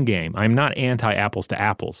a fun game. I'm not anti-apples to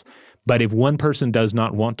apples. But if one person does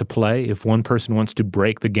not want to play, if one person wants to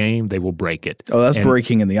break the game, they will break it. Oh, that's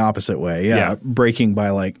breaking in the opposite way. Yeah. Breaking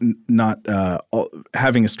by not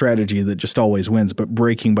having a strategy that just always wins, but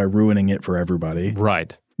breaking by ruining it for everybody.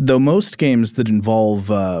 Right. Though most games that involve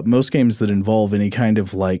any kind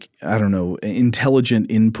of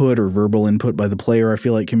intelligent input or verbal input by the player, I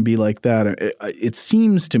feel like can be like that. It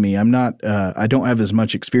seems to me, I don't have as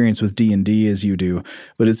much experience with D&D as you do,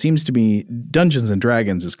 but it seems to me Dungeons and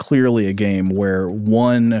Dragons is clearly a game where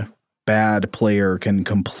one bad player can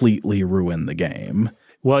completely ruin the game.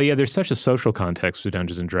 Well, yeah, there's such a social context to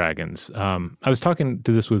Dungeons and Dragons. I was talking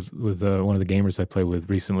to this with one of the gamers I play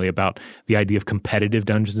with recently about the idea of competitive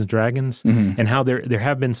Dungeons and Dragons and how there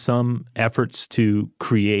have been some efforts to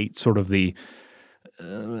create sort of the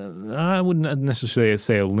I wouldn't necessarily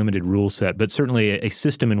say a limited rule set, but certainly a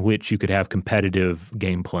system in which you could have competitive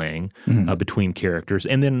game playing between characters.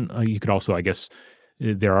 And then you could also, I guess,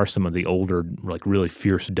 there are some of the older, really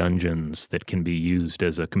fierce dungeons that can be used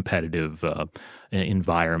as a competitive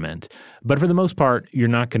environment. But for the most part, you're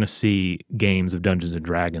not going to see games of Dungeons and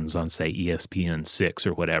Dragons on, say, ESPN6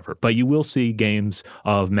 or whatever. But you will see games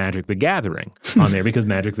of Magic the Gathering on there because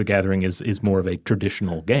Magic the Gathering is more of a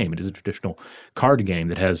traditional game. It is a traditional card game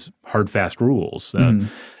that has hard, fast rules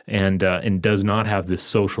and does not have this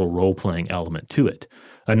social role-playing element to it.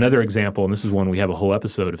 Another example, and this is one we have a whole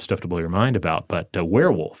episode of Stuff to Blow Your Mind about, but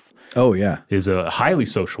Werewolf is a highly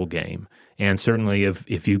social game. And certainly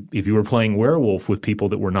if you were playing Werewolf with people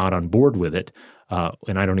that were not on board with it,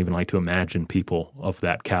 and I don't even like to imagine people of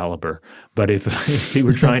that caliber, but if you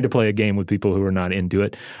were trying to play a game with people who are not into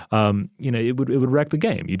it, it would wreck the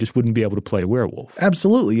game. You just wouldn't be able to play Werewolf.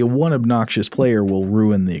 Absolutely. One obnoxious player will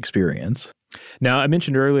ruin the experience. Now, I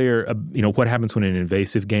mentioned earlier, what happens when an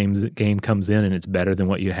invasive game comes in and it's better than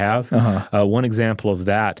what you have. One example of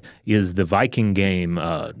that is the Viking game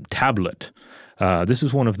Tablet. This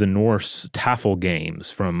is one of the Norse Tafel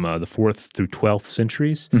games from the 4th through 12th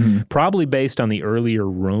centuries, probably based on the earlier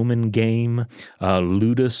Roman game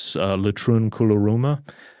Ludus Latrun Coloruma.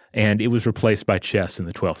 And it was replaced by chess in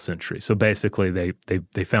the 12th century. So basically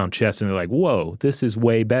they found chess and they're like, whoa, this is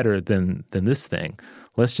way better than this thing.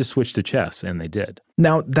 Let's just switch to chess, and they did.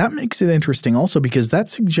 Now, that makes it interesting also because that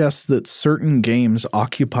suggests that certain games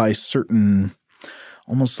occupy certain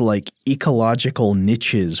almost like ecological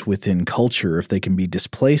niches within culture if they can be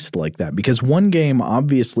displaced like that. Because one game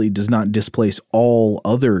obviously does not displace all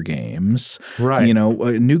other games. Right.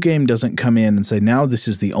 A new game doesn't come in and say, now this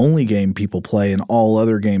is the only game people play and all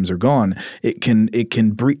other games are gone. It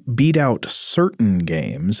can beat out certain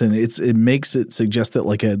games, and it makes it suggest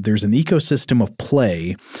that there's an ecosystem of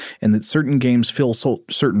play and that certain games fill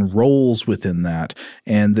certain roles within that,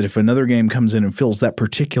 and that if another game comes in and fills that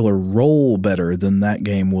particular role better, then that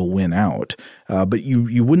game will win out. But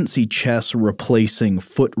you wouldn't see chess replacing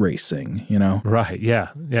foot racing, Right, yeah.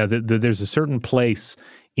 There's a certain place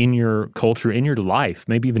in your culture, in your life,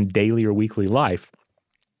 maybe even daily or weekly life,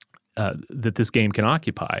 that this game can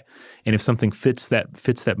occupy. And if something fits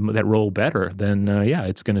that role better, then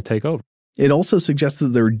it's going to take over. It also suggests that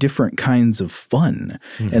there are different kinds of fun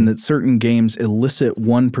and that certain games elicit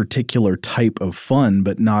one particular type of fun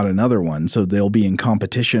but not another one. So they'll be in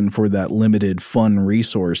competition for that limited fun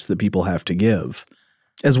resource that people have to give.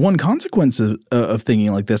 As one consequence of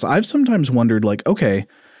thinking like this, I've sometimes wondered, like, okay,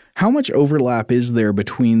 how much overlap is there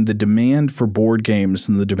between the demand for board games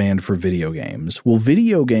and the demand for video games? Will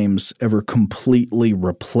video games ever completely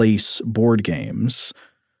replace board games?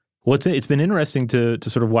 Well, it's been interesting to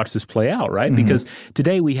sort of watch this play out, right? Because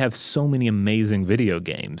today we have so many amazing video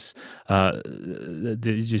games. The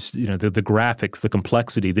graphics, the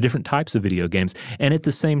complexity, the different types of video games. And at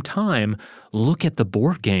the same time, look at the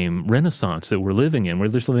board game renaissance that we're living in. We're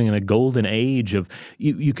just living in a golden age of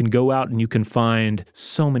you can go out and you can find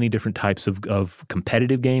so many different types of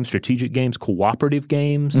competitive games, strategic games, cooperative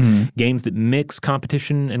games, games that mix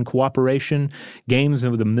competition and cooperation, games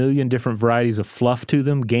with a million different varieties of fluff to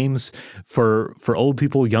them, games for old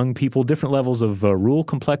people, young people, different levels of rule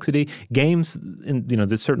complexity, games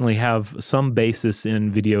that certainly have some basis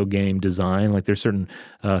in video game design, like there's certain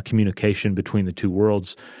communication between the two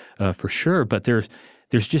worlds for sure, but there's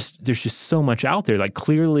just so much out there. Like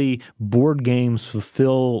clearly board games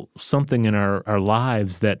fulfill something in our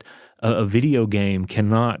lives that a video game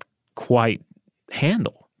cannot quite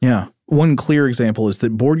handle. Yeah. One clear example is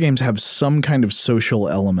that board games have some kind of social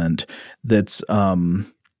element that's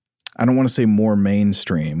I don't want to say more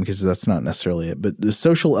mainstream because that's not necessarily it, but the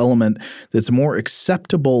social element that's more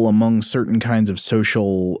acceptable among certain kinds of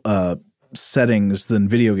social settings than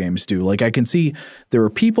video games do. Like I can see there are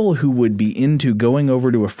people who would be into going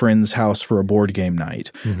over to a friend's house for a board game night,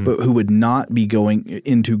 but who would not be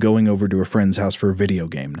going over to a friend's house for a video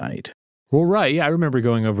game night. Well, right. Yeah, I remember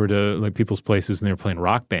going over to like people's places and they were playing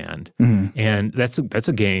Rock Band. And that's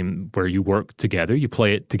a game where you work together, you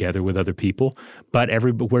play it together with other people, but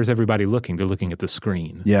where's everybody looking? They're looking at the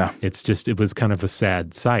screen. Yeah. It was kind of a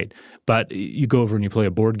sad sight. But you go over and you play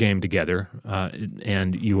a board game together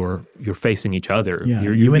and you're facing each other. Yeah,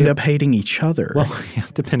 you end up hating each other. Well, yeah,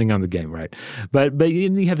 depending on the game, right? But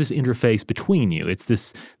you have this interface between you. It's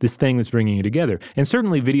this thing that's bringing you together. And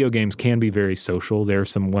certainly video games can be very social. There are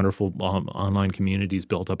some wonderful online communities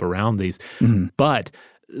built up around these. But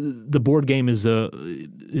the board game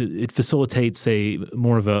it facilitates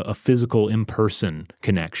more of a physical in-person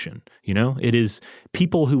connection. It is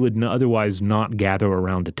people who would otherwise not gather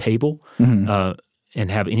around a table and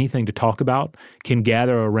have anything to talk about can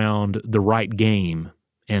gather around the right game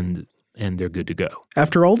and they're good to go.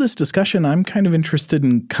 After all this discussion, I'm kind of interested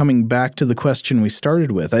in coming back to the question we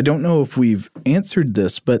started with. I don't know if we've answered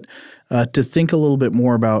this, but to think a little bit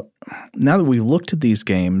more about, now that we've looked at these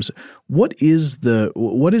games, what is the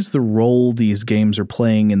role these games are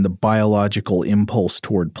playing in the biological impulse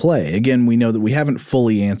toward play? Again, we know that we haven't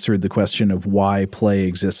fully answered the question of why play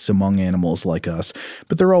exists among animals like us,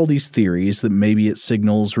 but there are all these theories that maybe it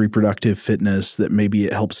signals reproductive fitness, that maybe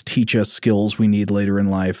it helps teach us skills we need later in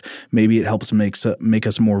life, maybe it helps make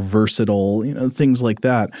us more versatile, things like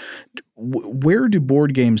that. Where do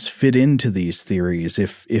board games fit into these theories,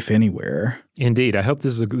 if anywhere? Indeed. I hope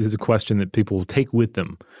this is a question that people will take with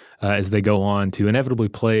them as they go on to inevitably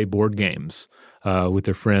play board games with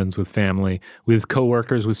their friends, with family, with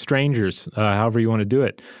coworkers, with strangers, however you want to do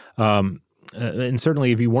it. And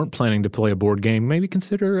certainly if you weren't planning to play a board game, maybe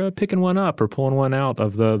consider picking one up or pulling one out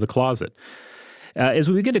of the closet. As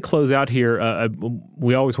we begin to close out here,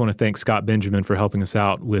 we always want to thank Scott Benjamin for helping us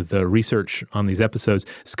out with research on these episodes.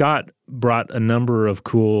 Scott brought a number of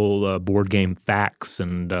cool board game facts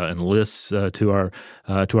and lists to our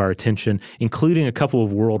attention, including a couple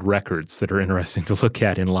of world records that are interesting to look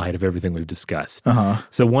at in light of everything we've discussed.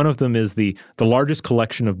 So one of them is the largest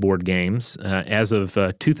collection of board games. As of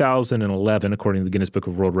 2011, according to the Guinness Book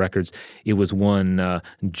of World Records, it was one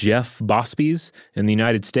Jeff Bospies in the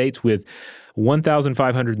United States with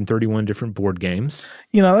 1,531 different board games.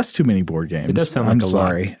 That's too many board games. It does sound like a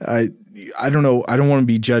lot. I'm sorry. I don't know. I don't want to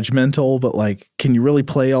be judgmental, but can you really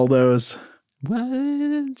play all those? Well,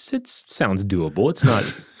 it sounds doable. It's not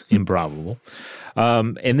improbable.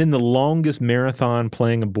 And then the longest marathon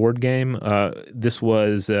playing a board game, this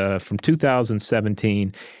was from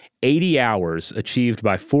 2017, 80 hours achieved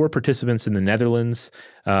by 4 participants in the Netherlands.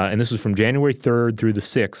 And this was from January 3rd through the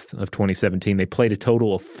 6th of 2017. They played a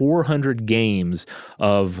total of 400 games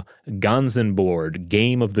of Ganzenbord,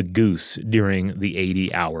 Game of the Goose, during the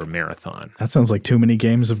 80-hour marathon. That sounds like too many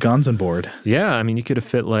games of Ganzenbord. Yeah, I mean, you could have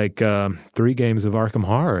fit 3 games of Arkham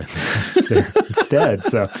Horror there instead.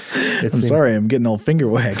 So sorry, I'm getting all finger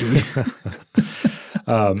waggy.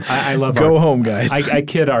 I love Go home, guys. I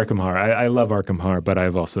kid Arkham Horror. I love Arkham Horror, but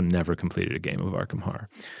I've also never completed a game of Arkham Horror.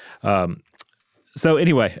 So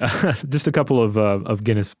anyway, just a couple of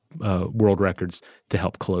Guinness World Records to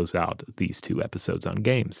help close out these 2 episodes on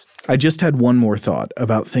games. I just had one more thought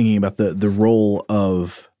about thinking about the role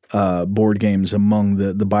of board games among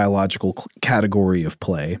the biological category of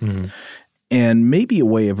play. Mm-hmm. And maybe a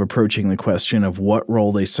way of approaching the question of what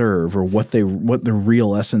role they serve or what the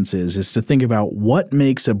real essence is to think about what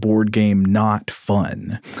makes a board game not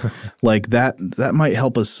fun. Like that might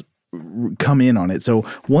help us come in on it. So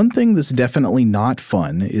one thing that's definitely not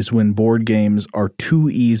fun is when board games are too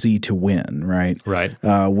easy to win, right? Right.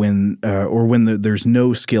 When there's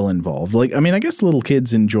no skill involved. Like, I mean, I guess little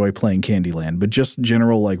kids enjoy playing Candyland, but just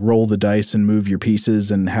general like roll the dice and move your pieces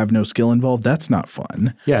and have no skill involved, that's not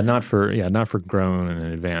fun. Yeah, not for grown and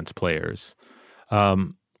advanced players.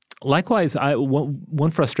 Likewise,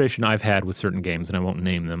 one frustration I've had with certain games, and I won't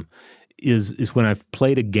name them, is when I've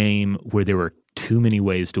played a game where there were too many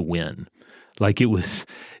ways to win. Like it was,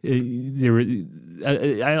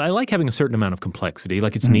 I like having a certain amount of complexity.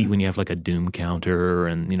 Like it's neat when you have like a doom counter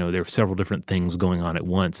and, there are several different things going on at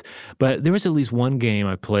once. But there was at least one game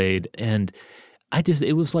I played and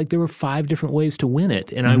it was like there were 5 different ways to win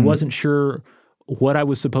it. And I wasn't sure what I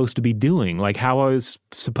was supposed to be doing, like how I was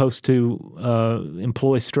supposed to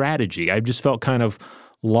employ strategy. I just felt kind of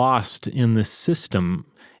lost in this system.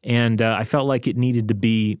 And I felt like it needed to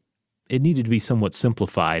be somewhat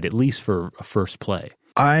simplified, at least for a first play.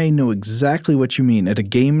 I know exactly what you mean. At a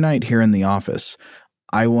game night here in the office,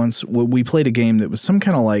 we played a game that was some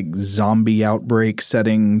kind of like zombie outbreak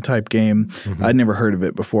setting type game. Mm-hmm. I'd never heard of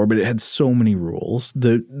it before, but it had so many rules.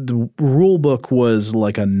 The rule book was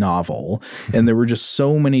like a novel, and there were just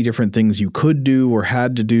so many different things you could do or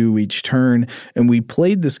had to do each turn. And we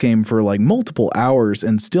played this game for like multiple hours,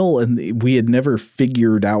 and we had never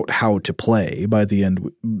figured out how to play by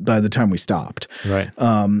the time we stopped. Right.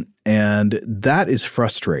 And that is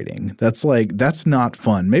frustrating. That's not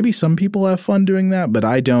fun. Maybe some people have fun doing that, but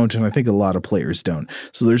I don't, and I think a lot of players don't.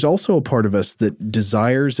 So there's also a part of us that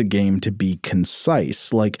desires a game to be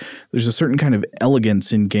concise. Like there's a certain kind of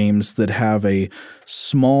elegance in games that have a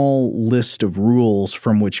small list of rules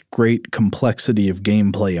from which great complexity of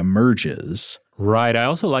gameplay emerges. Right. I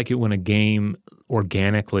also like it when a game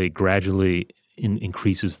organically, gradually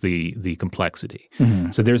increases the complexity.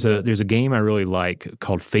 Mm-hmm. So there's a game I really like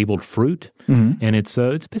called Fabled Fruit, and it's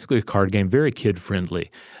basically a card game, very kid friendly,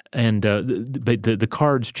 and but the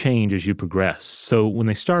cards change as you progress. So when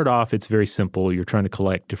they start off, it's very simple. You're trying to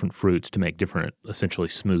collect different fruits to make different, essentially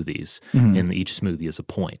smoothies, and each smoothie is a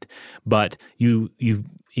point. But you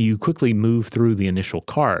quickly move through the initial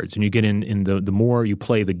cards, and you get in the more you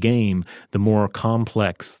play the game, the more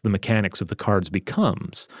complex the mechanics of the cards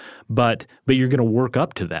becomes. But you're going to work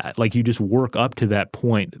up to that. Like you just work up to that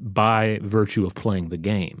point by virtue of playing the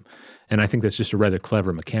game. And I think that's just a rather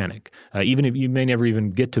clever mechanic. Even if you may never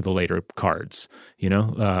even get to the later cards,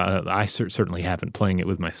 I certainly haven't playing it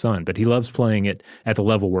with my son, but he loves playing it at the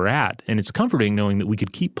level we're at. And it's comforting knowing that we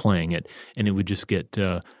could keep playing it and it would just get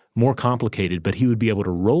more complicated, but he would be able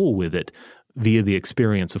to roll with it via the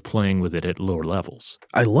experience of playing with it at lower levels.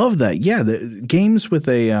 I love that. Yeah, the games with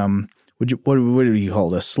a what do you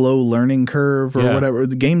call it? A slow learning curve or whatever.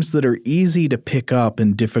 The games that are easy to pick up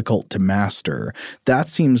and difficult to master. That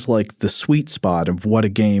seems like the sweet spot of what a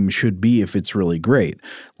game should be if it's really great.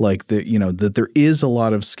 Like that there is a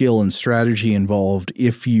lot of skill and strategy involved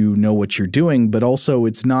if you know what you're doing, but also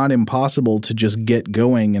it's not impossible to just get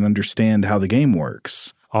going and understand how the game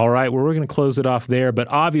works. All right, well, we're going to close it off there, but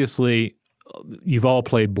obviously you've all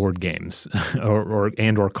played board games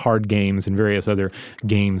or card games and various other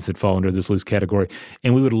games that fall under this loose category,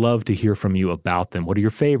 and we would love to hear from you about them. What are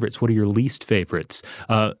your favorites? What are your least favorites?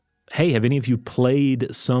 Hey, have any of you played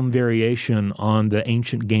some variation on the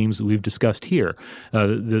ancient games that we've discussed here?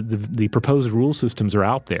 The proposed rule systems are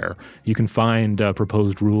out there. You can find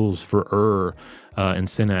proposed rules for and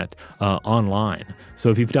Senet online. So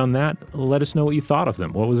if you've done that, let us know what you thought of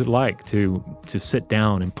them. What was it like to sit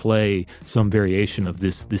down and play some variation of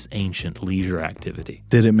this ancient leisure activity?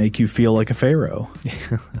 Did it make you feel like a pharaoh?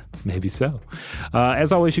 Maybe so.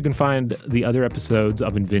 As always, you can find the other episodes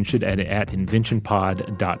of Invention at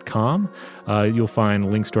inventionpod.com. You'll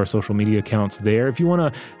find links to our social media accounts there. If you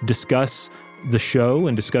want to discuss the show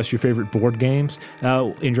and discuss your favorite board games,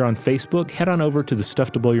 and you're on Facebook, head on over to the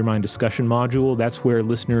Stuff to Blow Your Mind discussion module. That's where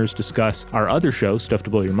listeners discuss our other show, Stuff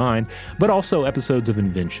to Blow Your Mind, but also episodes of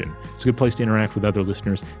Invention. It's a good place to interact with other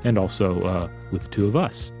listeners and also with the two of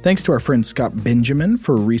us. Thanks to our friend Scott Benjamin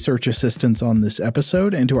for research assistance on this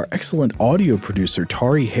episode, and to our excellent audio producer,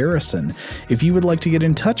 Tari Harrison. If you would like to get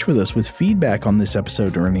in touch with us with feedback on this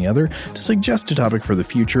episode or any other, to suggest a topic for the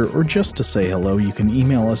future, or just to say hello, you can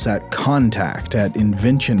email us at contact contact at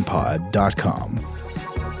inventionpod.com.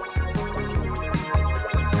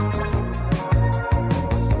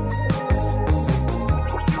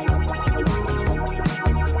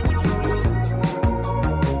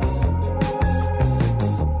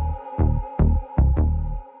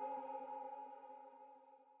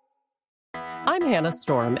 I'm Hannah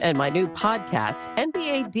Storm, and my new podcast,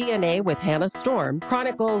 NBA DNA with Hannah Storm,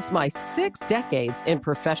 chronicles my 6 decades in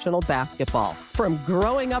professional basketball. From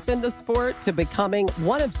growing up in the sport to becoming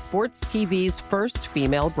one of sports TV's first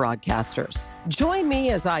female broadcasters. Join me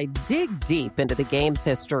as I dig deep into the game's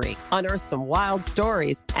history, unearth some wild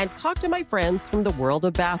stories, and talk to my friends from the world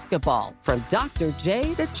of basketball, from Dr.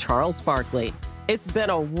 J to Charles Barkley. It's been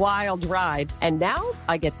a wild ride, and now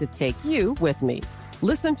I get to take you with me.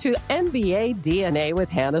 Listen to NBA DNA with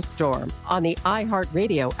Hannah Storm on the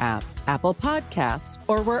iHeartRadio app, Apple Podcasts,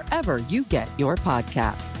 or wherever you get your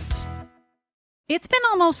podcasts. It's been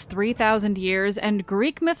almost 3,000 years, and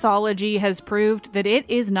Greek mythology has proved that it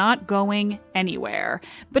is not going anywhere.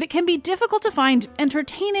 But it can be difficult to find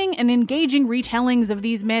entertaining and engaging retellings of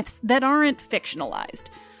these myths that aren't fictionalized.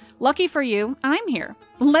 Lucky for you, I'm here.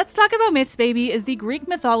 Let's Talk About Myths, Baby is the Greek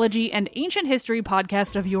mythology and ancient history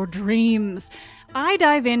podcast of your dreams. I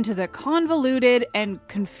dive into the convoluted and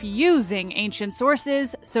confusing ancient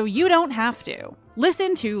sources so you don't have to.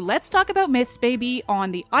 Listen to Let's Talk About Myths, Baby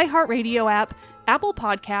on the iHeartRadio app, Apple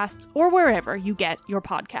Podcasts, or wherever you get your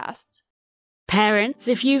podcasts. Parents,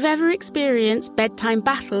 if you've ever experienced bedtime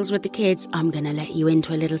battles with the kids, I'm going to let you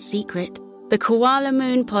into a little secret. The Koala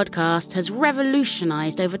Moon podcast has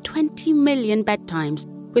revolutionized over 20 million bedtimes,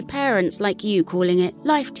 with parents like you calling it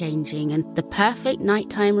life-changing and the perfect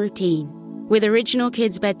nighttime routine. With original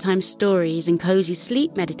kids' bedtime stories and cozy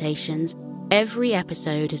sleep meditations, every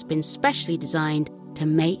episode has been specially designed to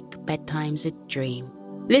make bedtimes a dream.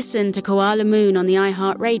 Listen to Koala Moon on the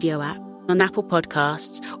iHeartRadio app, on Apple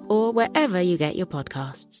Podcasts, or wherever you get your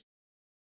podcasts.